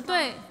觉得不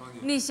对，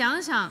你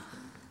想想，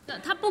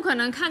他不可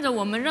能看着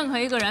我们任何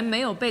一个人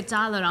没有被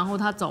扎了，然后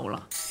他走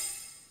了，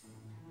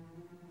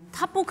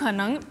他不可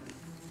能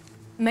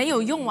没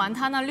有用完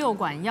他那6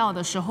管药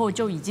的时候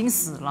就已经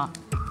死了。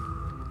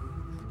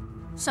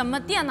什么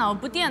电脑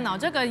不电脑，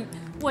这个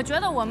我觉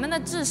得我们的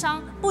智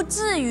商不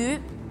至于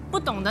不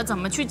懂得怎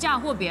么去嫁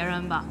祸别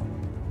人吧。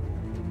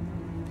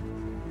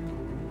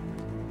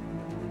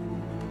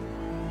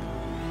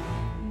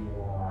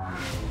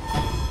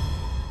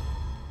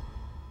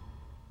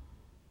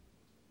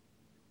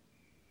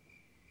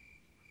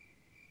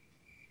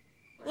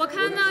我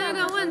看到一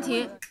个问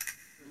题，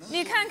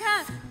你看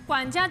看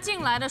管家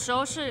进来的时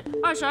候是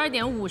22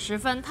点50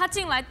分，他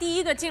第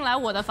一个进来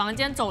我的房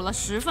间，走了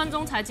10分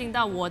钟才进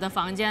到我的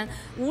房间。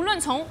无论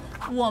从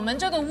我们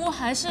这个屋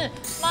还是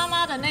妈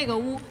妈的那个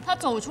屋，他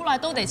走出来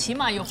都得起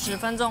码有10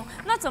分钟。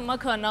那怎么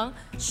可能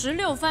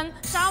16分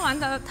扎完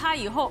的他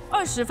以后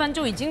20分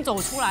就已经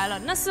走出来了？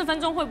那4分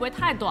钟会不会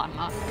太短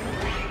了？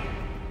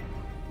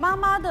妈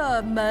妈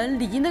的门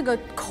离那个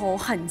口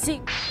很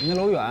近，你那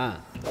楼远。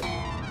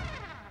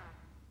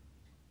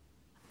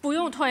不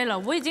用推了，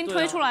我已经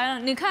推出来了。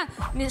你看，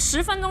你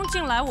10分钟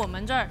进来我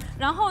们这儿，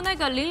然后那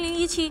个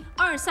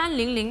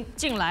00172300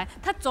进来，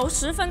他走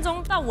10分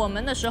钟到我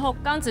们的时候，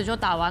刚子就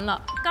打完了，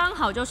刚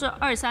好就是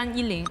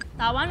2310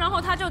打完，然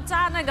后他就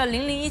扎那个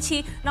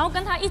0017，然后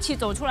跟他一起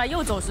走出来，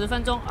又走10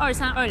分钟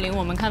，2320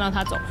我们看到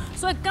他走，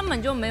所以根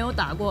本就没有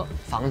打过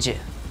房姐。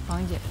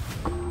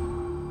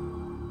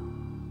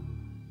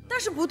但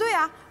是不对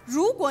啊，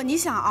如果你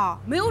想啊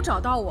没有找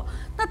到我，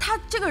那他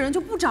这个人就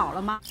不找了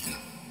吗？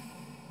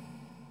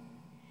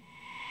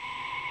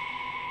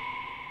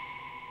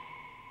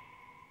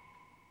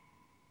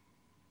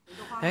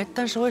哎，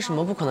但是为什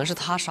么不可能是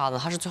他杀的？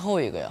他是最后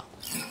一个呀，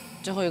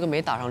最后一个没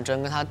打上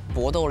针，跟他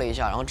搏斗了一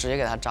下，然后直接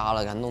给他扎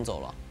了，给他弄走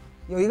了。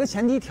有一个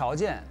前提条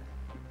件，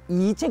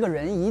这个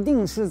人一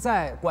定是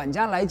在管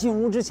家来进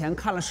屋之前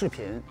看了视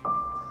频，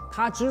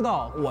他知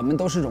道我们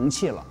都是容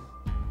器了，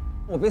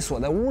我被锁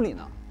在屋里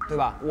呢，对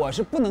吧？我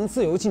是不能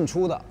自由进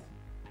出的。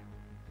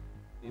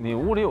你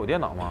屋里有电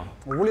脑吗？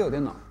我屋里有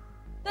电脑。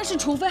但是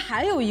除非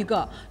还有一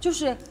个，就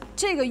是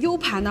这个 U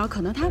盘呢，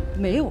可能他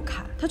没有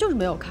看，他就是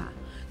没有看。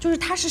就是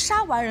他是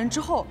杀完人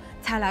之后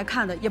才来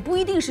看的，也不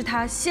一定是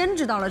他先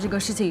知道了这个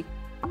事情。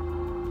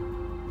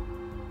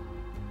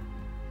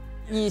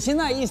你现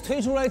在一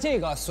推出来这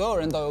个，所有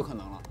人都有可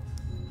能了。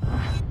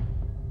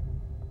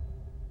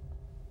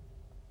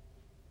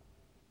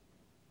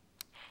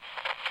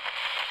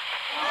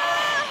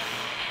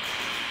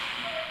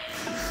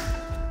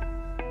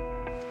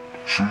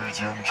时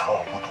间差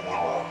不多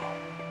了，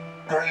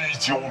该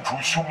交出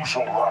凶手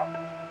了。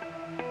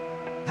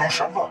用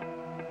绳子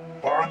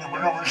把你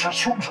们认为是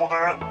凶手的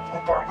人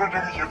绑在这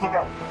个椅子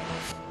上。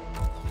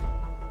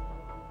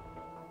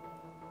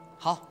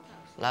好，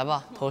来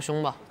吧，投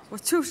凶吧。我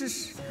就是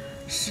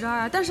12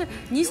啊，但是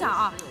你想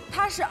啊，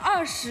他是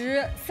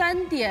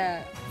23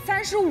点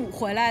35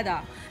回来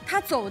的，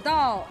他走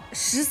到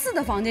14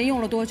的房间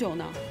用了多久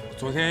呢？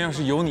昨天要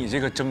是有你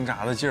这个挣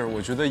扎的劲儿，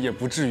我觉得也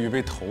不至于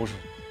被投出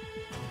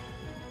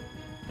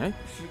来。哎，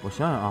我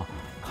想想啊，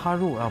他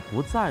如果要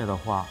不在的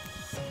话。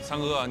三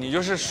哥，你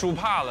就是输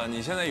怕了，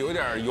你现在有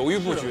点犹豫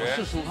不决。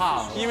是输怕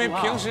了，因为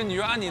平时你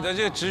就按你的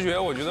这个直觉，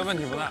我觉得问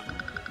题不大。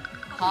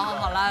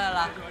好，来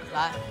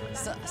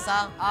，3、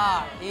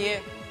2、1，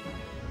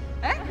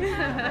哎，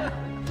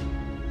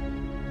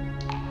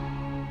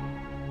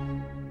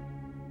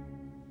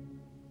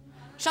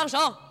上绳，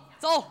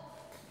走。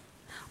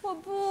我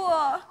不，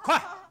快，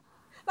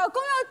老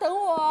公要等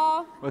我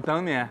哦。我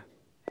等你。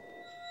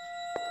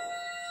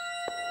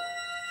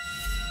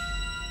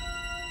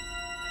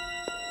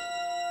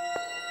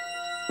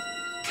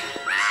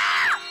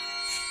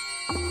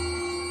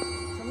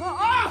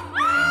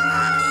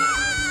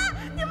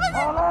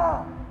好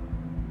了，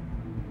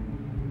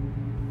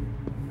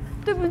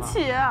对不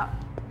起，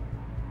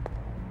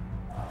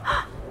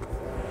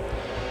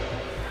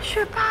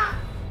学霸。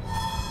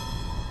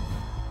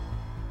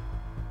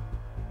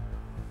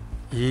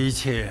一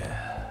切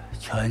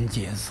全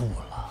结束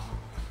了。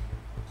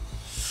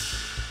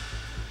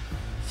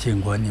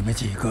尽管你们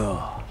几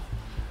个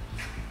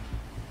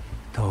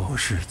都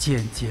是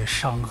间接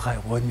伤害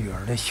我女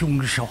儿的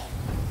凶手。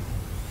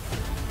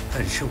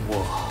但是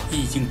我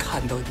已经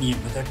看到你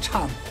们的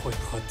忏悔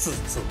和自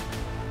责，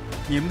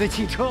你们的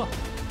汽车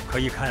可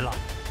以开了，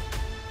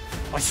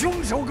把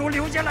凶手给我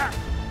留下来，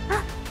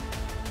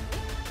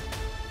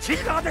其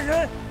他的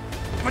人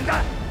滚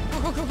蛋！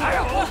快！还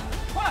有，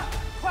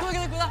快给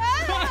他滚蛋！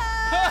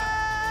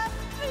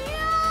不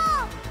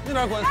要！那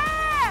边滚！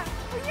哎，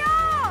不要！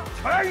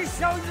全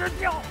相日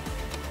掉。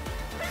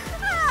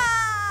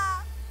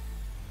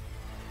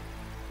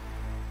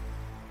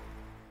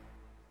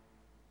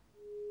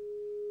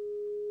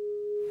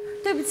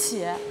对不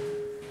起，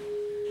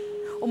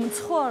我们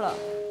错了。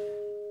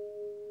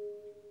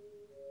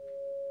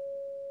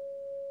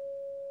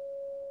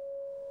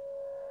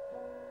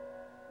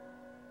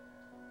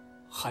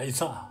孩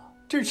子，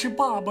这是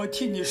爸爸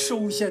替你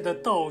收下的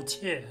道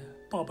歉。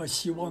爸爸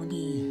希望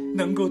你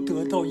能够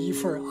得到一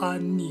份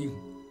安宁。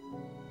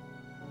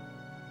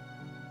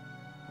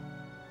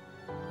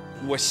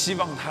我希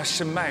望他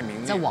身败名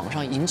裂，在网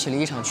上引起了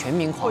一场全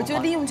民狂欢。我就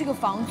利用这个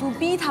房租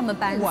逼他们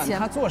搬迁。不管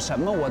他做什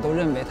么，我都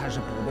认为他是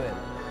不对的。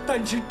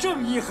但是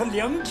正义和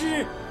良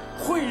知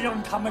会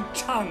让他们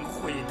忏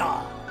悔的。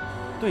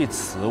对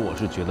此，我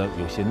是觉得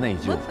有些内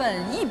疚。我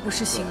本意不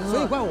是行恶，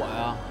所以怪我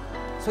呀，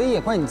所以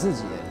也怪你自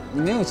己，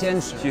你没有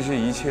坚持。其实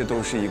一切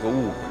都是一个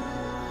误会。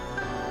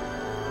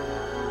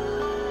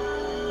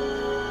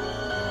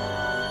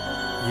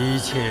一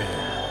切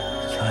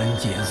全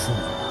结束了。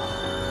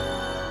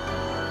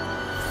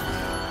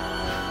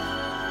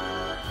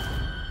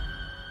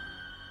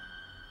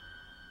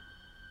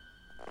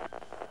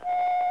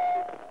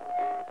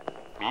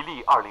米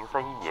历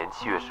2031年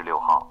7月16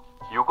号，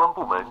有关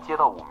部门接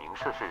到5名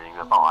涉事人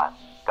员报案，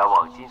赶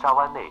往金沙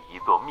湾内一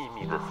座秘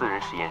密的私人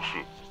实验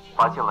室，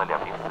发现了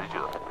2名死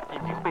者、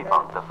1名被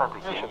绑的犯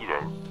罪嫌疑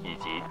人以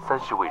及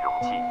30位容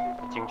器。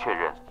经确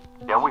认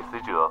，2位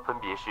死者分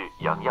别是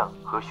洋洋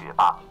和学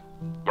霸。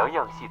洋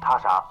洋系他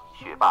杀，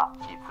学霸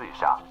系自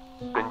杀。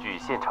根据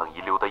现场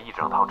遗留的一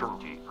整套证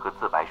据和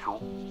自白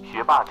书，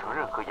学霸承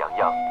认和洋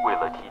洋为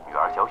了替女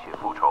儿小雪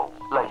复仇，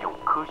滥用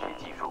科学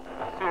技术。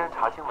虽然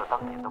查清了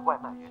当年的外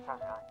卖员杀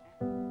人案。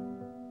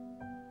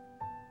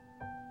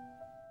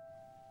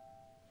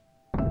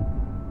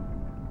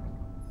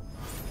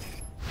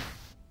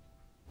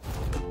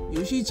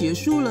游戏结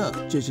束了，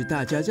这是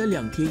大家在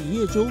2天1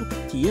夜中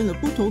体验了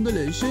不同的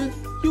人生，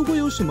又会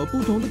有什么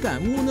不同的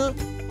感悟呢？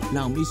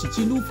让我们一起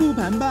进入复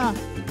盘吧。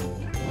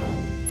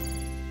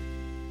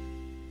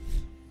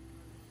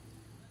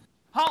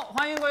好，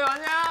欢迎各位玩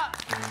家。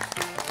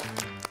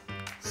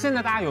现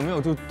在大家有没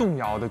有就动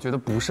摇的，觉得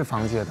不是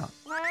方介的？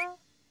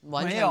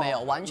完全没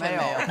有，完全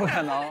没有，不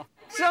可能，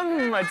这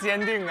么坚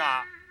定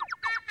啊！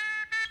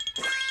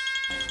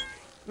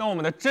那我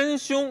们的真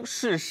凶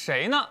是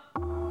谁呢？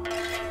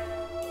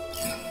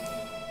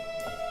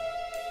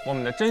我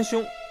们的真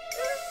凶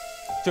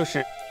就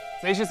是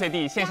随时随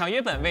地线上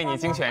约本，为你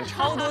精选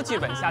超多剧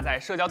本，下载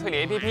社交推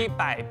理 APP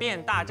百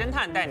变大侦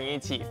探，带你一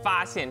起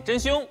发现真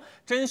凶。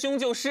真凶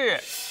就是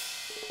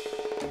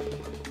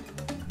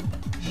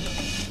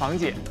房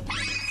姐。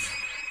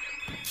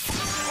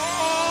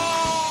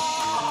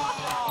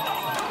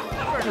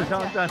智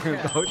商占领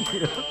高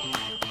地。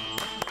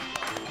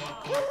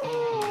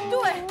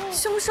对，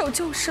凶手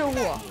就是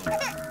我。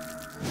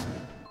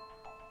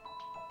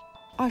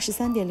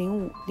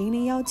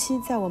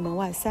23:05，0017在我门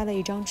外塞了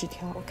一张纸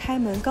条，我开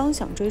门刚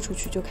想追出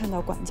去，就看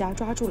到管家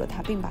抓住了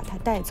他，并把他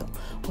带走。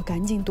我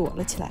赶紧躲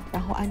了起来，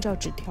然后按照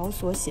纸条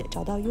所写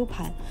找到 U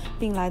盘，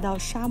并来到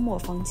沙漠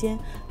房间，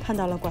看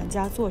到了管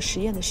家做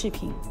实验的视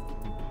频。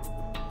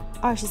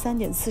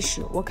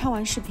23:40，我看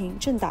完视频，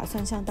正打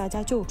算向大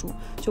家救助，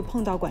就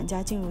碰到管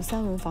家进入3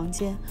文房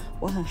间。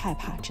我很害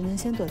怕，只能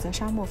先躲在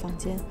沙漠房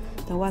间。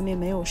等外面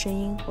没有声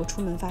音，我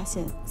出门发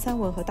现3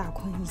文和大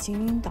坤已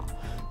经晕倒。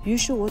于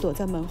是我躲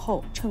在门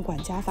后，趁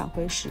管家返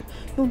回时，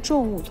用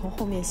重物从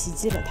后面袭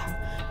击了他，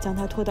将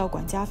他拖到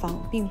管家房，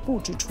并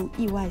布置出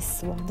意外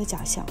死亡的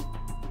假象。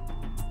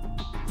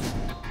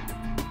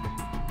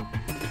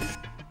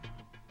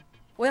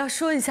我要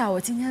说一下我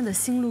今天的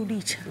心路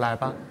历程。来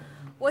吧。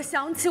我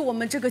想起我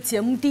们这个节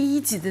目第1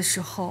集的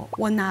时候，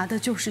我拿的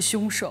就是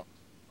凶手。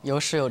有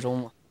始有终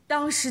吗？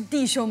当时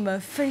弟兄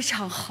们非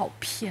常好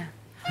骗，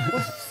我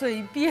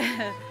随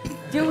便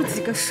丢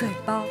几个水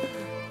包，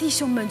弟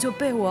兄们就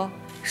被我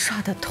刷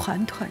得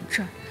团团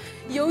转。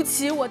尤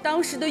其我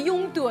当时的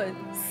拥趸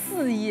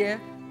4爷，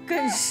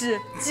更是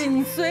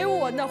紧随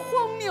我那荒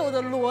谬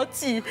的逻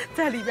辑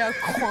在里边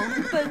狂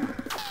奔。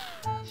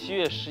7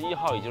月11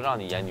号已经让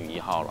你演女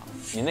1号了，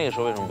你那个时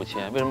候为什么不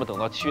签？为什么等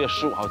到7月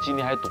15号今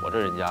天还躲着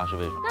人家？是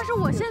为什么？但是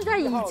我现在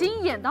已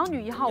经演到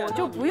女1号，我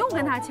就不用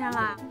跟他签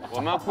了。我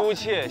们姑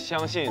且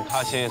相信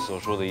他现在所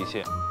说的一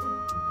切。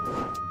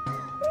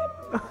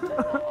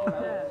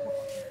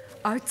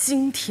而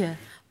今天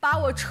把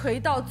我锤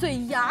到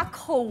最哑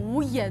口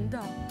无言的，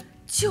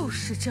就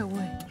是这位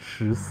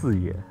14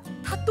爷。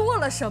他多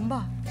了什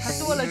么？他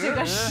多了这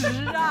个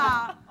10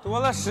啊，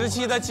多了10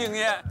期的经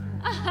验。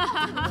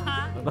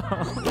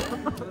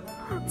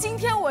今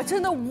天我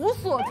真的无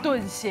所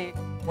遁形，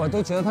我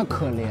都觉得他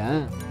可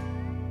怜，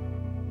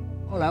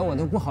后来我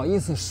都不好意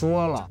思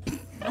说了。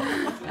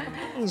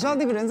你知道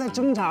那个人在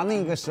挣扎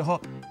那个时候，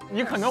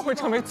你可能会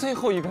成为最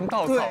后一根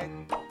稻草。对，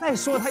再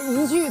说他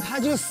一句他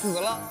就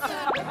死了。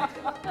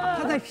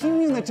他在拼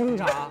命的挣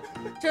扎。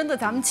真的，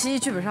咱们奇异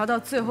剧本杀到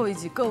最后一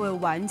集，各位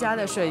玩家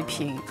的水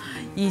平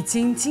已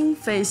经今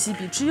非昔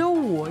比，只有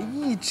我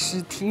一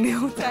直停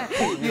留在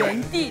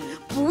原地，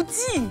不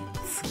进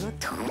则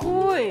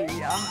退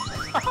呀。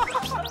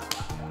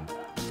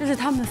就是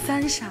他们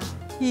3傻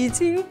已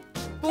经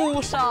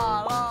不傻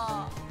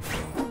了。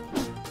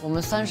我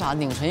们3傻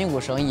拧成一股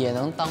绳，也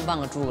能当半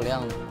个诸葛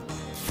亮的。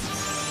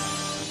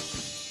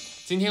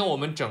今天我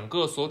们整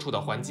个所处的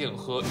环境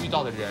和遇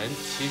到的人，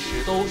其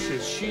实都是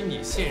虚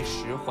拟现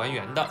实还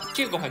原的。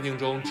这个环境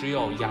中只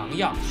有洋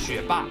洋、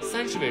学霸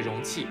30位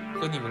容器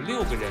和你们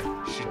6个人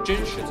是真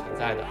实存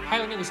在的，还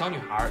有那个小女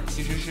孩，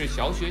其实是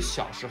小雪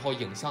小时候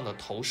影像的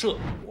投射。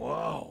哇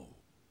哦！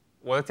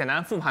我简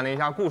单复盘了一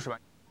下故事吧。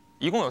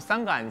一共有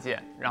3个案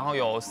件，然后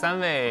有3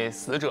位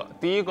死者。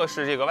第一个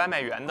是这个外卖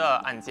员的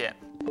案件，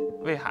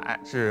魏海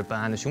是本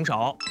案的凶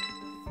手。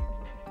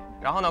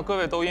然后呢，各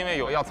位都因为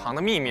有要藏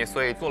的秘密，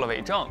所以做了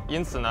伪证，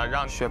因此呢，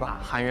让学霸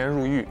含冤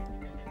入狱。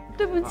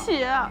对不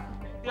起。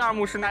第2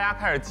幕是大家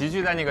开始集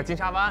聚在那个金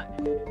沙湾，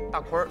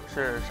大坤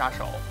是杀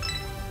手。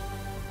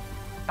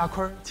大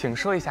坤，请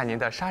说一下您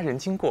的杀人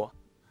经过。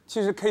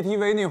其实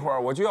KTV 那会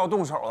儿我就要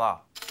动手了，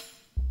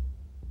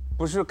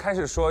不是开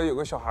始说有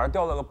个小孩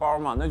掉了个包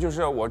嘛，那就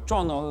是我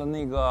撞到了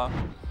那个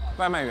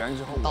外卖员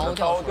之后，我的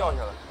刀掉下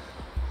来，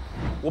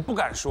我不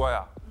敢说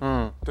呀，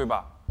对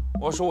吧？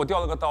我说我掉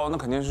了个刀，那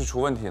肯定是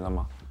出问题了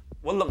嘛。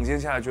我冷静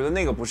下来，觉得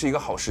那个不是一个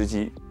好时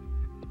机，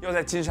要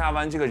在金沙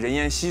湾这个人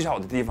烟稀少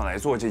的地方来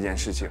做这件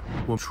事情。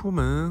我出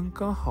门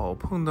刚好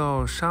碰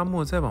到沙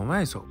漠在往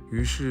外走，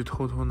于是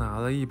偷偷拿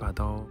了一把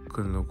刀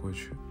跟了过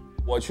去。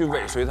我去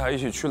尾随他一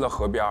起去了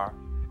河边，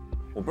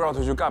我不知道他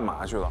去干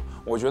嘛去了。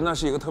我觉得那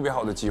是一个特别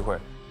好的机会，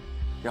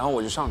然后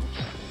我就上去。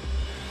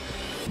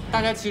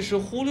大家其实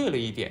忽略了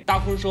一点，大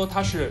坤说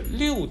他是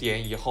6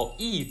点以后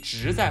一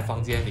直在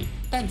房间里，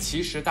但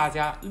其实大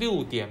家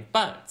6点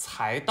半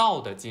才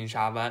到的金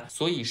沙湾，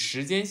所以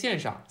时间线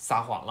上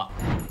撒谎了。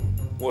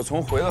我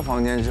从回了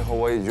房间之后，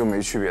我也就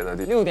没去别的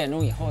地方。 6点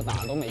钟以后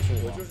哪都没去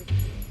过。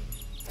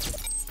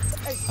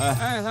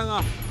哎，三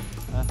哥，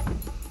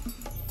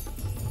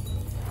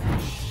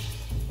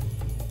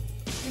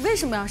你为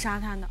什么要杀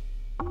他呢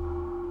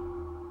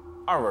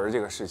？2文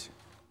这个事情，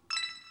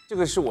这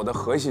个是我的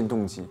核心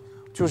动机。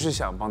 就是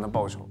想帮他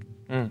报仇，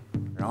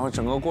然后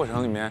整个过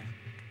程里面，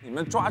你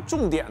们抓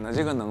重点的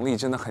这个能力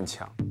真的很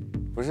强，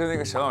不是那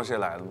个沈老师也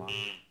来了吗？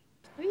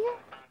哎呀，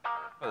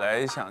本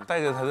来想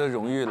带着他的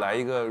荣誉来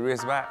一个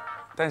respect，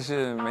 但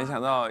是没想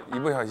到一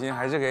不小心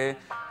还是给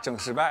整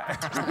失败，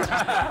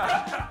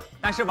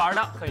但是玩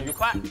的很愉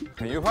快，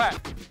很愉快。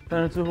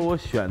但是最后我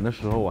选的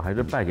时候，我还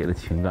是败给了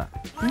情感。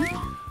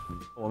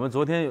我们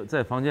昨天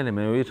在房间里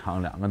面有一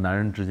场2个男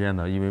人之间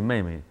的，因为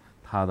妹妹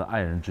她的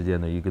爱人之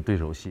间的一个对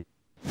手戏。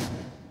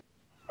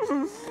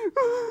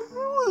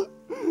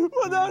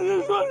 我当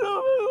时说什么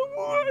都不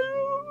会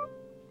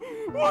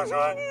说，我说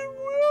你不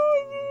要。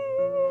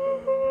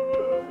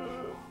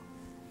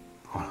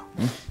好了，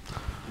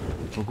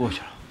都过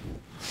去了。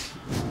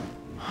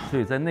所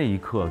以在那一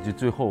刻，就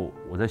最后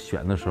我在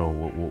选的时候，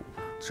我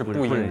是不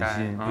忍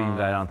心，不应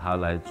该让他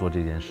来做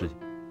这件事情。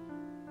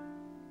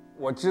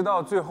我知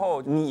道最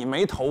后你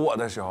没投我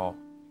的时候，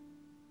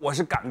我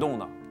是感动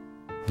的。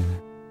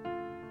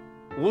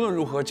无论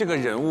如何，这个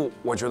人物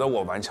我觉得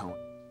我完成了，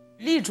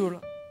立住了。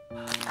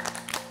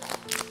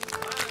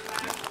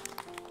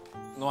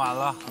 暖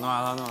了。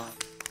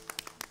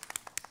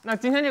那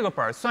今天这个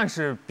本算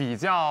是比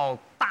较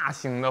大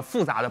型的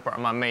复杂的本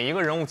嘛，每一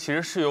个人物其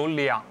实是有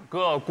2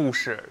个故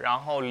事，然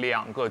后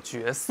2个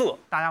角色。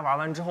大家玩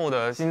完之后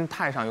的心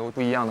态上有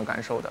不一样的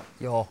感受的。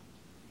有，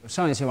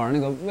上一期玩那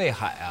个魏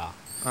海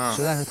啊，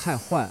实在是太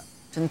坏，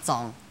真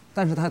脏。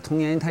但是他童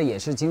年他也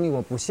是经历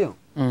过不幸，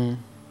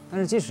但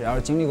是即使要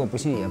是经历过不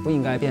幸，也不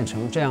应该变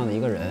成这样的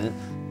一个人。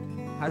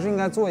 还是应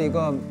该做一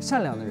个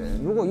善良的人。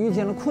如果遇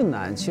见了困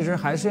难，其实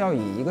还是要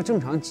以一个正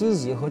常、积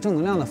极和正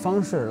能量的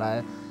方式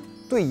来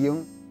对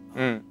应。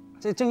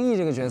这正义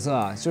这个角色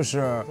啊，就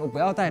是说不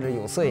要戴着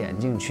有色眼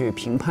镜去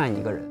评判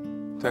一个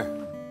人。对，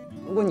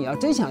如果你要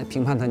真想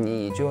评判他，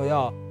你就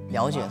要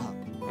了解他。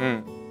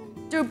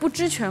就是不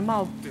知全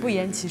貌，不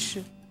言其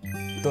事。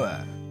对。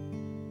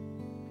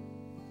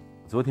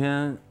昨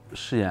天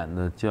饰演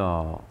的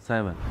叫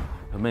Seven，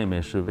 他妹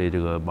妹是被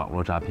这个网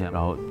络诈骗，然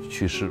后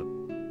去世了。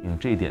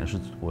 这一点是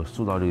我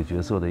塑造这个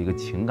角色的一个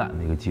情感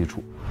的一个基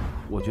础。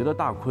我觉得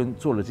大坤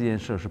做了这件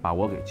事是把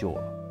我给救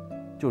了。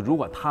就如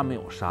果他没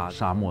有杀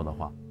沙漠的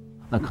话，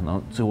那可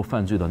能最后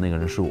犯罪的那个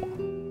人是我。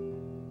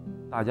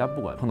大家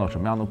不管碰到什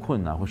么样的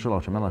困难，会受到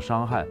什么样的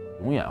伤害，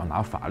永远要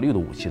拿法律的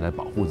武器来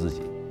保护自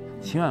己，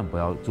千万不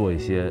要做一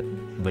些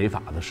违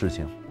法的事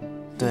情。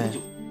对。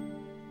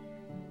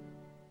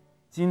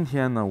今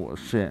天呢，我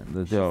饰演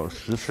的叫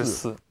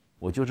14，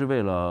我就是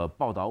为了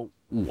报道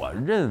我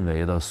认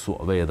为的所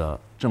谓的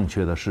正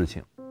确的事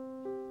情，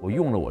我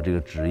用了我这个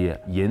职业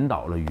引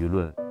导了舆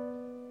论，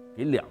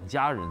给2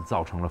家人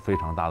造成了非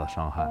常大的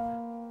伤害，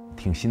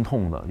挺心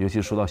痛的。尤其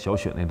说到小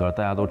雪那段，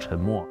大家都沉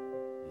默，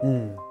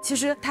其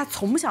实他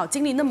从小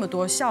经历那么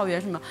多校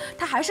园什么，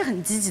他还是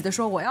很积极的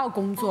说我要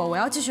工作，我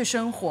要继续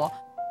生活。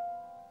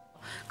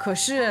可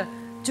是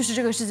就是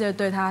这个世界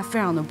对他非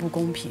常的不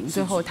公平，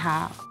最后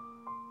他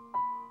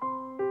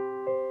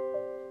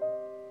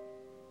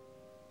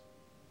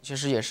其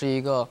实也是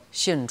一个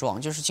现状，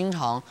就是经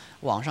常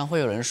网上会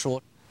有人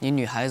说，你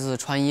女孩子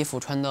穿衣服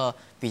穿得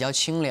比较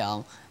清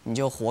凉，你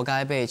就活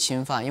该被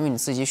侵犯，因为你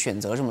自己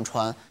选择这么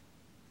穿，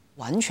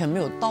完全没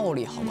有道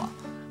理，好吧？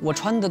我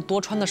穿的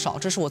多穿的少，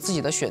这是我自己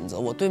的选择，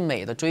我对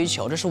美的追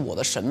求，这是我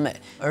的审美，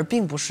而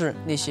并不是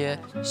那些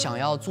想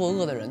要作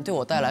恶的人对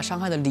我带来伤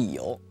害的理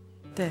由。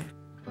对，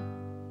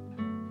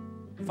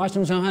发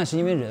生伤害是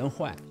因为人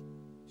坏。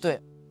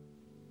对。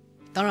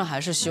当然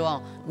还是希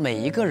望每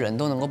一个人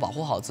都能够保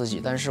护好自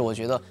己，但是我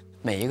觉得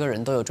每一个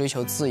人都有追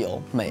求自由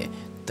美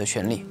的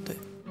权利。对，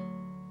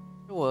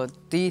我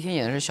第一天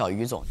演的是小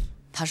于总，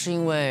他是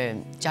因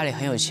为家里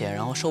很有钱，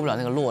然后受不了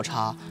那个落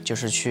差，就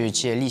是去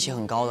借利息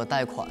很高的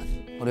贷款。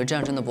我觉得这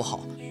样真的不好。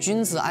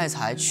君子爱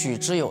财，取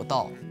之有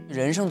道。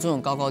人生总有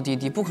高高低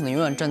低，不可能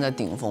永远站在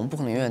顶峰，不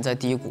可能永远在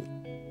低谷。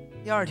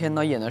第二天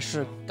呢，演的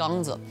是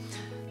刚子。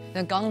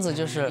那刚子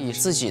就是以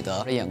自己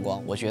的眼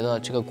光，我觉得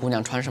这个姑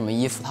娘穿什么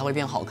衣服她会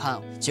变好看，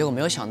结果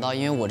没有想到，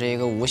因为我这一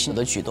个无心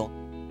的举动，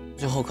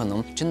最后可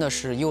能真的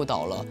是诱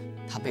导了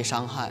她被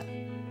伤害。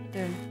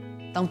对，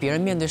当别人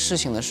面对事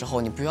情的时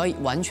候，你不要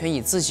完全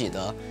以自己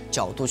的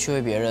角度去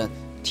为别人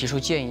提出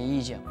建议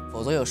意见，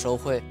否则有时候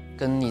会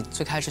跟你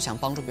最开始想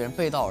帮助别人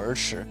背道而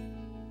驰。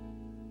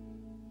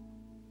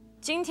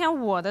今天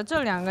我的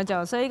这2个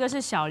角色，一个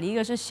是小黎，一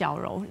个是小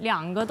柔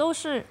，2个都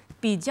是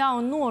比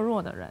较懦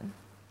弱的人。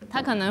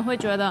他可能会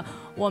觉得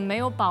我没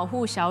有保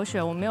护小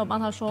雪，我没有帮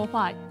他说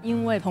话，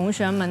因为同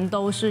学们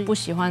都是不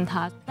喜欢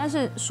他。但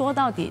是说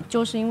到底，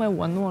就是因为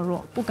我懦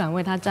弱，不敢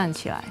为他站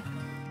起来。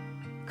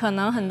可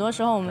能很多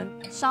时候我们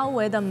稍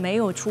微的没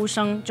有出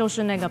声，就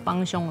是那个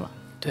帮凶了。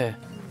对。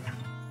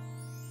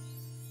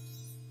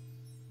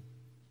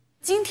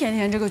金甜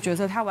甜这个角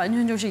色，她完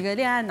全就是一个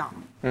恋爱脑。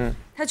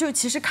她就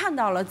其实看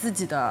到了自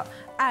己的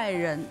爱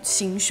人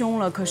行凶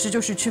了，可是就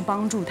是去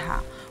帮助他。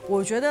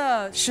我觉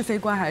得是非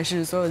观还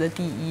是所有的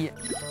第一。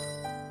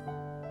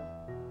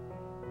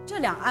这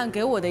2案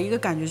给我的一个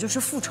感觉就是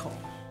复仇。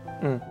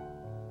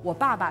我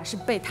爸爸是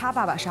被他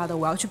爸爸杀的，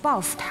我要去报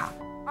复他。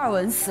二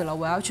文死了，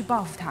我要去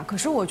报复他。可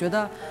是我觉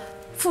得，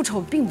复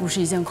仇并不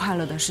是一件快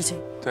乐的事情。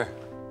对，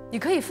你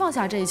可以放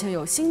下这一切，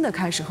有新的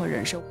开始和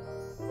人生。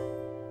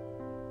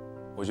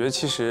我觉得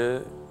其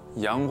实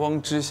阳光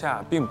之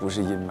下并不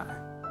是阴霾。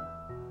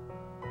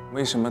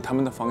为什么他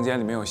们的房间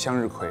里面有向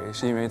日葵？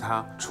是因为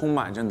它充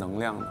满着能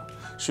量的，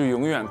是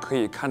永远可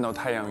以看到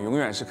太阳，永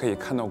远是可以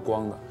看到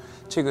光的。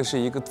这个是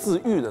一个自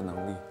愈的能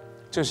力，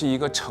这是一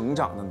个成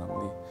长的能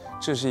力，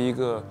这是一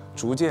个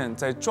逐渐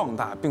在壮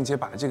大，并且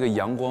把这个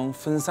阳光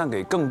分散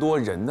给更多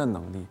人的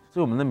能力。所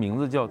以我们的名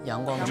字叫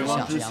阳光之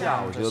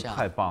下，我觉得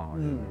太棒了。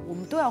我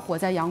们都要活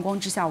在阳光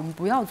之下，我们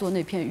不要做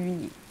那片淤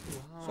泥。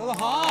说得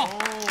好。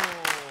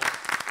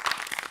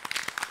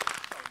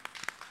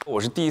我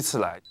是第一次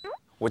来。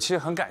我其实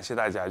很感谢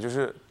大家，就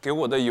是给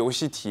我的游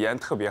戏体验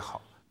特别好。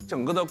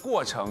整个的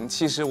过程，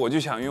其实我就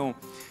想用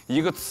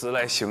一个词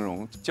来形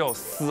容，叫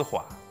丝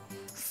滑。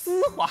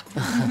丝滑，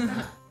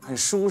很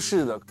舒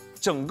适的，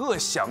整个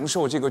享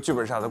受这个剧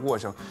本杀的过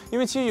程。因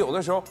为其实有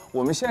的时候，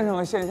我们线上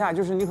和线下，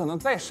就是你可能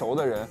再熟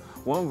的人，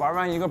我们玩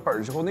完一个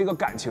本之后，那个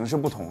感情是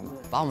不同的，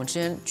把我们之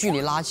间距离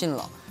拉近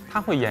了，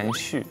它会延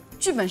续。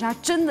剧本杀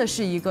真的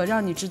是一个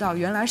让你知道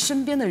原来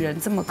身边的人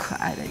这么可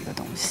爱的一个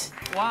东西。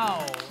哇哦，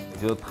我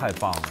觉得太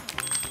棒了。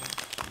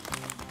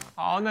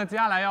好，那接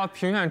下来要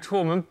评选出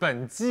我们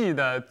本季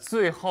的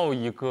最后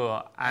一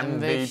个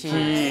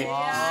MVP。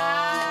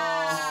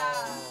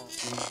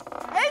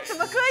哎，怎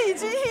么歌已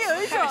经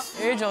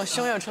有一种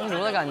胸有成竹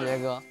的感觉，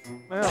哥。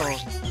没有。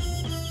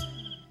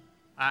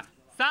来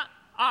，3、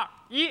2、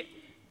1，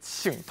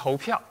请投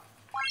票。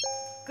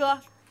哥，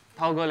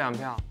涛哥2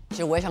票。其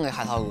实我也想给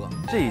海涛哥。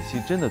这一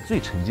期真的最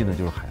沉浸的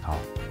就是海涛，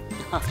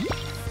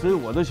所以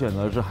我的选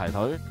择是海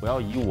涛。不要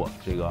以我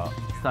这个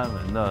3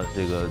文的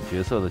这个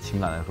角色的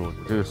情感来说，我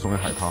这个送给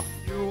海涛。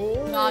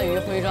鲨鱼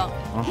徽章。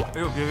啊！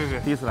哎呦，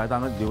别！第一次来，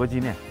咱们留个纪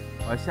念。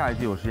我下一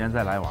季有时间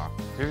再来玩。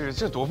别，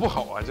这多不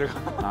好啊！这个。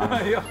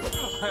哎呀，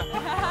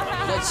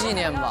要纪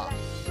念吧。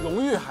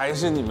荣誉还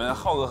是你们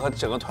浩哥和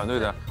整个团队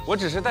的，我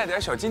只是带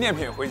点小纪念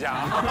品回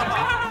家。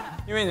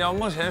因为你知道，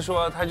梦辰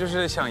说他就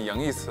是想赢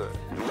一次。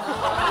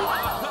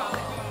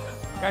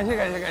感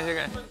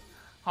谢。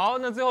好，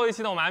那最后一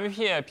期的我们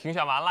MVP 评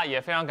选完了，也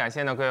非常感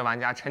谢呢各位玩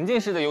家沉浸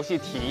式的游戏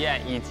体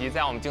验，以及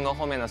在我们镜头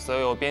后面的所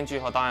有编剧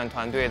和导演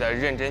团队的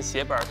认真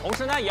写本。同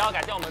时呢，也要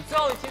感谢我们最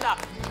后一期的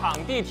场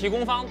地提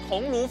供方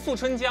桐庐富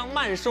春江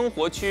慢生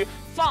活区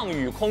放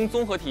雨空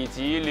综合体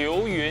及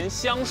流云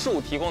香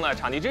树提供的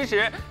场地支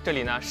持。这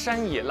里呢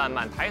山野烂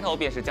漫，抬头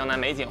便是江南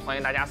美景，欢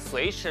迎大家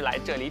随时来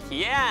这里体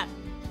验。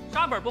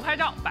刷本不拍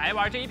照，白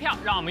玩这一票。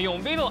让我们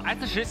用 vivo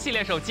S10系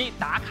列手机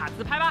打卡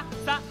自拍吧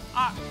！3、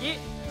2、1，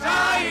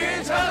鲨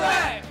鱼车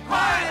队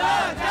快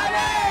乐加倍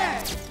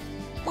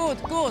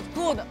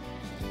 ！Good。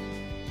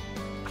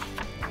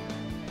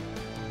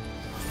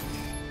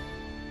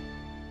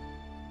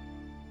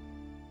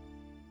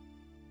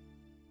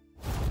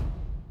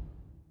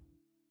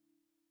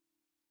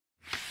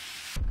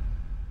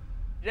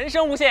人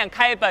生无限，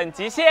开本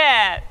极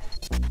限。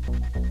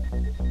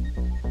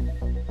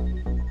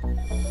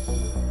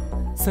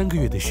 3个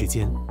月的时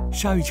间，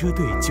鲨鱼车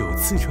队9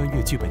次穿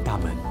越剧本大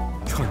门，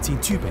闯进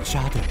剧本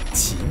杀的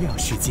奇妙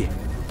世界。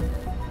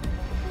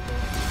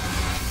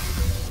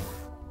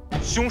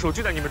凶手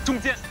就在你们中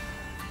间。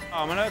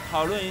我们来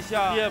讨论一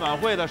下毕业晚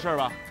会的事儿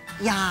吧。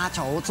压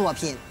轴作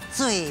品《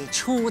最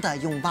初的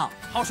拥抱》，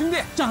好兄弟，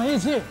讲义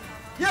气。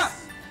Yes，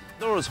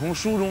 都是从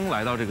书中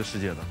来到这个世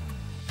界的。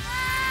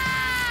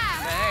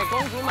美，公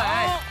主美。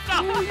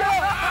不要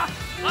啊！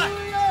鼓励一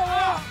下，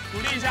鼓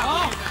励一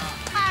下。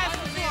太不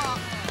错。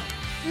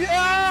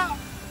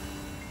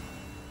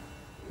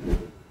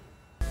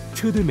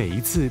 车队每一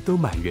次都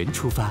满员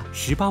出发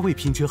，18位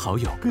拼车好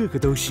友，个个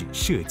都是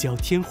社交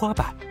天花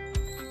板。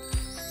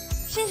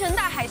星辰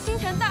大海，星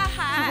辰大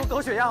海。吃过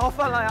狗血鸭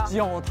饭了呀！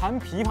脚弹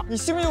琵琶，你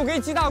信不信我给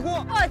你记大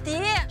过？卧底，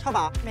超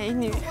拔，美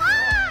女。哇，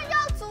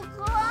要组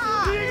合！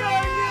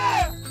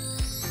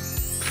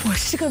我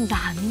是个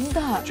男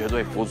的，绝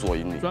对辅佐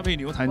引领。专配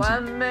牛弹琴。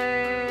完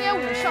美。街舞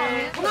少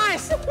年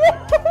 ，nice。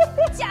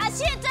假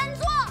戏真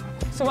做。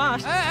 什么？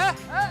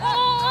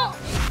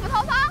斧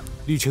头汤。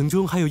旅程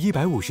中还有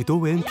150多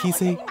位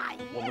NPC。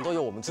我们都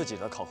有我们自己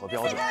的考核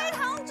标准。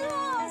堂主，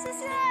谢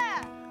谢。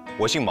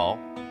我姓毛，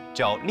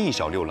叫厉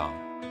小六郎。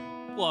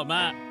我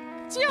们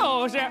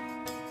就是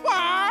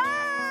玩。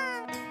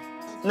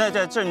那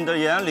在朕的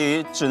眼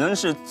里，只能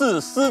是自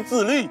私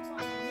自利。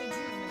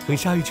和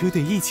鲨鱼车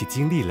队一起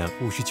经历了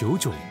59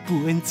种不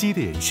NG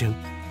的人生。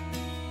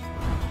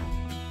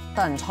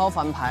蛋炒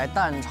饭牌，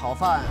蛋炒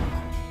饭。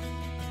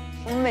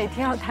 我们每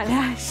天要谈恋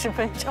爱10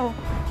分钟。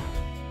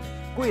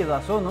柜子，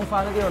所有能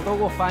翻的地方都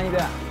给我翻一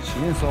遍。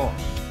勤搜。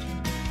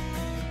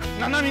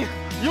南大明，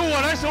由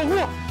我来守护。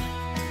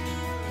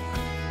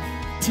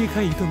揭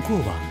开一段过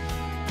往，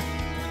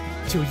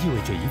就意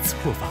味着一次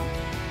破防。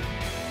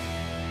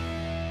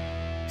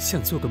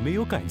想做个没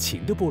有感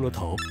情的菠萝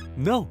头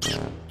 ？No，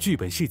 剧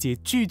本世界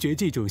拒绝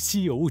这种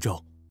稀有物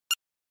种。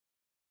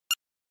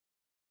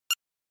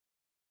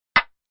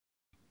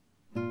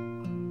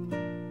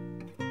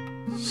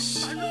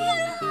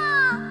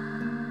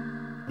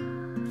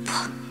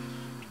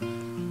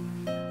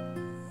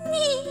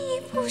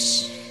 不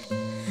是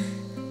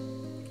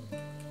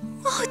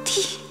我的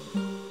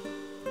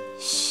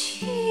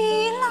徐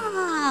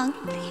郎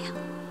亮，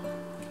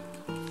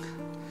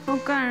好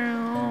感人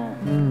哦。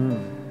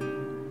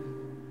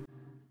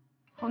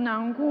好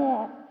难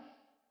过。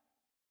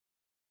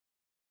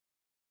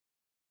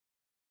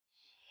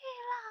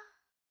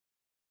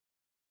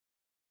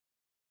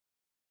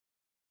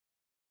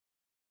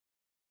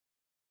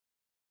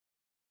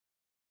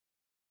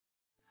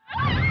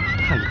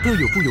各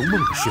有不由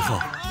梦的时候。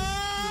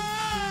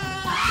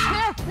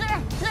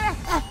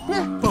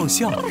 爆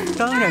笑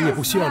当然也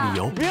不需要理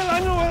由。别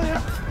拦住我！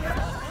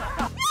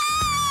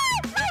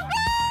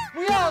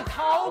不要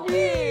逃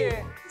避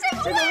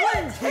这个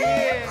问题。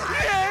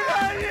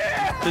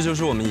这就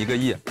是我们1个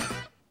亿。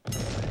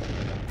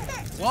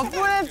我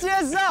不能接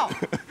受。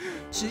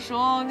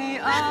说你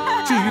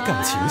爱。至于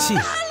感情戏，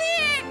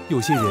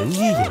有些人一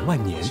眼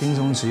万年，心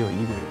中只有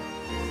一个人，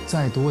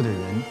再多的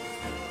人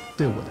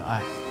对我的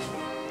爱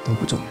都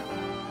不重要。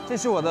这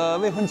是我的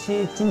未婚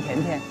妻金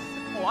甜甜。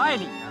我爱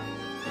你。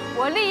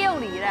 我利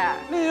用你了，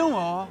利用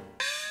我？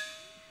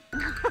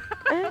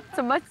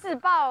怎么自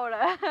爆了？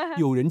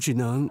有人只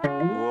能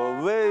我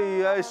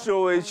为爱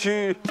受委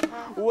屈，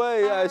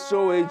为爱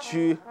受委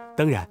屈。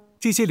当然，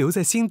这些留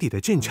在心底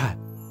的震颤，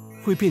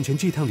会变成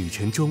这趟旅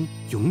程中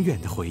永远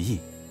的回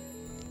忆。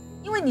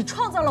因为你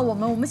创造了我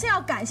们，我们现在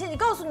要感谢你，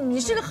告诉你，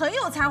你是个很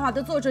有才华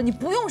的作者，你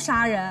不用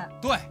杀人。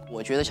对，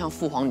我觉得像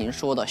父皇您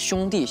说的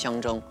兄弟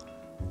相争，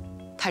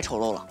太丑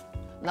陋了。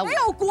 没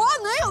有国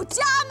能有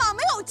家吗？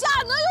没有家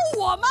能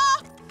有我吗？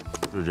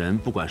人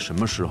不管什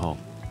么时候，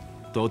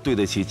都要对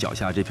得起脚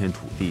下这片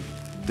土地，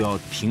都要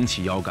挺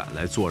起腰杆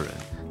来做人，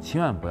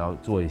千万不要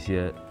做一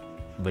些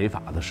违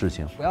法的事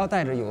情。不要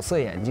戴着有色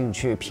眼镜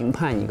去评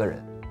判一个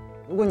人。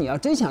如果你要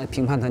真想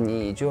评判他，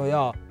你就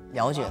要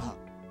了解他，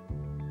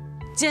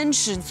坚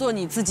持做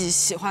你自己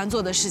喜欢做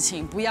的事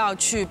情，不要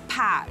去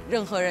怕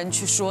任何人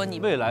去说你。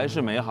未来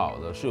是美好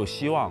的，是有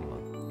希望的。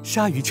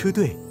鲨鱼车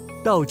队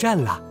到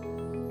站啦！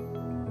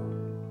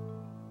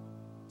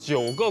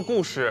 9个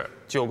故事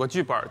，9个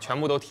剧本，全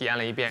部都体验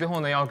了一遍。最后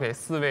呢，要给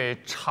4位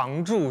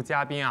常驻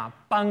嘉宾啊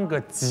颁个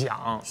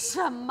奖。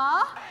什么？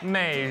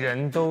每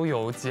人都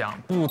有奖，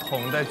不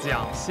同的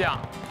奖项。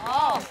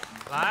哦，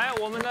来，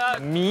我们的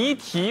谜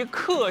题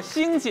克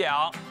星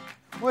奖。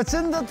我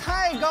真的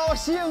太高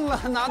兴了，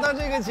拿到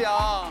这个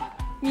奖。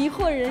迷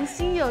惑人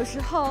心，有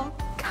时候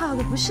靠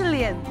的不是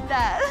脸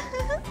蛋。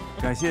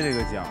感谢这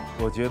个奖，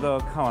我觉得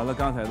看完了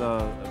刚才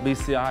的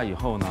VCR 以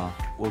后呢，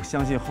我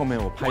相信后面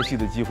我拍戏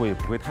的机会也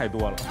不会太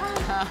多了，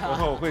然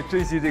后我会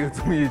珍惜这个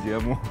综艺节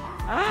目。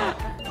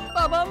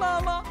爸爸妈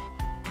妈，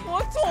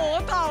我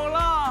做到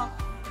了，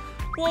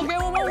我给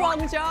我们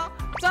王家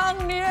长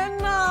年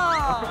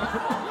了。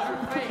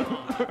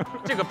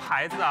这个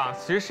牌子啊，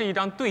其实是一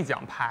张兑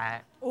奖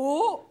牌，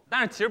哦，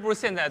但是其实不是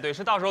现在对，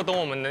是到时候等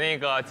我们的那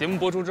个节目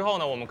播出之后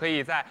呢，我们可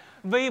以在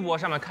微博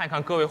上面看一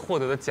看各位获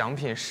得的奖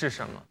品是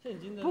什么。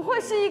不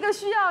会是一个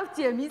需要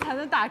解谜才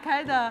能打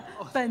开的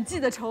本季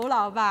的酬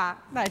劳吧？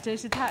那真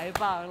是太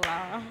棒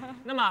了。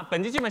那么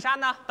本期剧本杀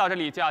呢，到这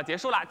里就要结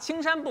束了。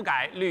青山不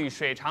改，绿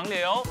水长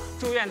流。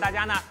祝愿大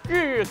家呢，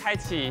日日开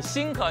启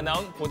新可能，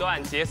不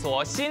断解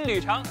锁新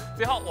旅程。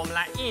最后，我们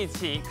来一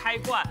起开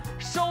罐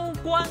收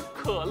官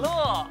可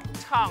乐，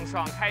畅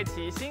爽开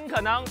启新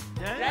可能，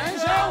人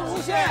生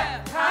无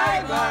限，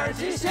开本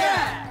极限。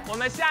我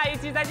们下一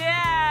期再见，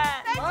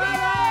再见，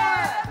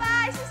拜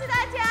拜，谢谢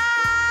大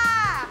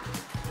家，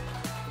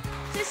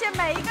谢谢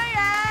每一个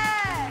人。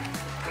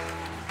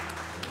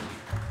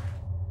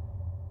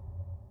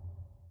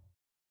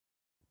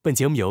本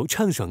节目由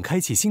畅爽开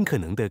启新可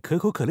能的可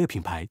口可乐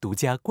品牌独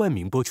家冠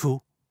名播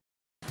出。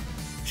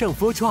上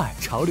For Try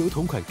潮流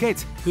同款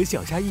Get 和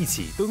小沙一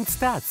起 Don't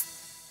Start。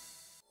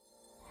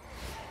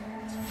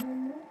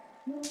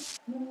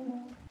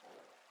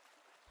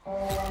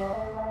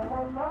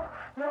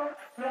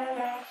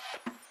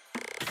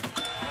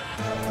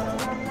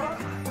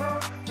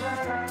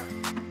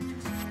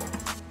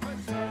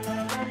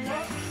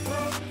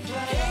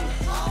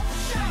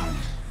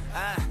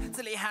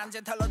字里行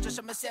间透露着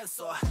什么线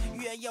索？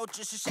欲言又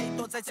止是谁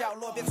躲在角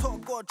落？别错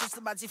过蛛丝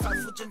马迹，反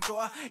复斟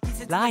酌。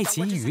来爱奇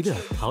艺娱乐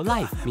淘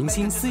Live 明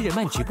星私人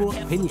漫直播，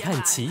陪你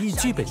看奇异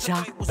剧本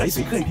杀。来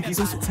随客 APP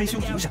搜索猜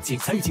凶赢赏金，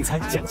参与竞猜，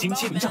奖金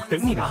签名照等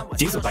你拿。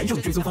解锁100种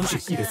追踪方式，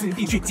你的私人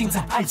定制尽在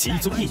爱奇艺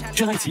综艺。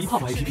上爱奇艺泡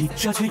泡 APP，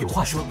 沙圈有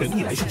话说，等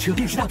你来上车。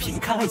电视大屏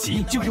看爱奇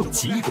艺就用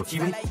奇异果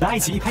TV。来爱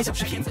奇艺拍小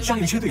视频，鲨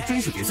鱼车队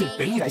专属角色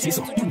等你来解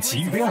锁。用奇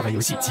异 VR 玩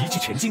游戏，极致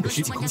沉浸的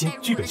实境空间。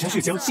剧本杀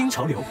社交新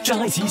潮流，上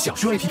爱奇艺小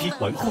说 APP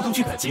玩互动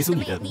剧本，解锁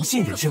你的无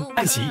限人生。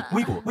爱奇艺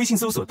微博、微信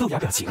搜索豆芽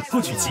表情，获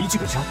取奇异剧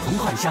本杀同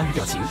款鲨鱼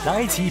表情。来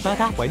爱奇艺八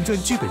搭玩转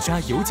剧本杀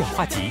有奖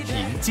话题，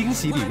赢惊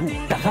喜礼物。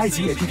打开爱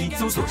奇艺 APP，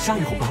 搜索鲨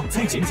鱼红包，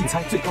参与节目竞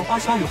猜，最高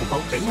88元红包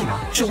等你拿。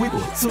上微博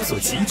搜索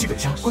奇异剧本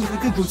杀，观看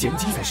更多节目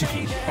精彩视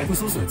频。百度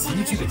搜索奇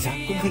异剧本杀，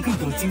观看更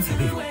多精彩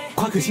内容。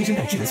夸克新生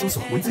代智能搜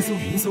索，文字搜、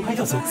语音搜、拍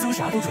照搜，搜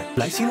啥都准。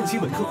来新浪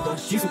新闻客户端，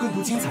解锁更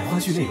多精彩花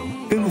絮内容。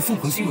登录凤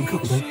凰新闻客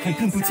户端，看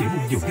更多节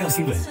目有料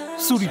新闻。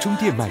速率充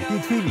电满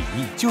电推理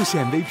就是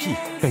MVP。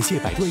感谢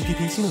百度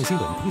APP、新浪新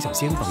闻、通晓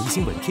仙、网易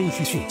新闻、天翼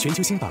视讯、全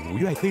球新榜、5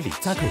月爱推理、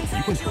扎克、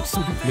鱼罐头、速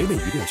率、美美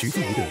娱乐、橘子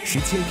娱乐、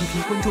17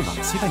 APP、观众网、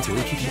西半球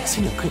APP、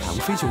新鸟课堂、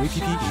飞熊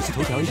APP、影视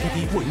头条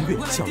APP、沃音乐、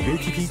小鱼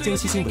APP、江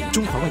西新闻、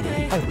中华万年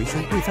历、爱回声、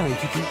味饭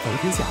APP、防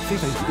天下、非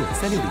凡娱乐、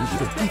360娱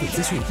乐、一点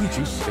资讯、一直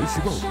以为时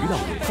光、鱼老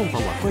人、凤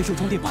凰网、怪兽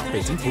充电宝、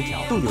北京头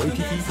条、斗牛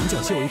APP、独角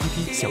秀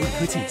APP、小雨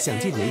科技、想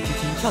见你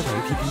APP、跳跳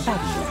APP、大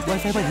比如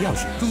WiFi 万能钥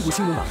匙、中国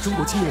新闻网、中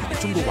国青年网、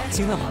中国网、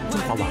新浪网、中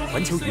华网、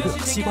环球娱乐、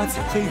西瓜子、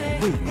黑鱼、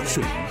味鱼、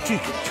水鱼、智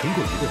谷、成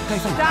果娱乐、盖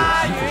饭娱乐、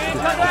苹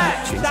果娱乐、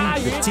全新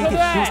娱乐、接电、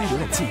优飞浏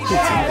览器对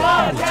节目的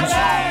大力支持。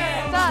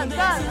赞赞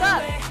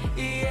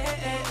赞！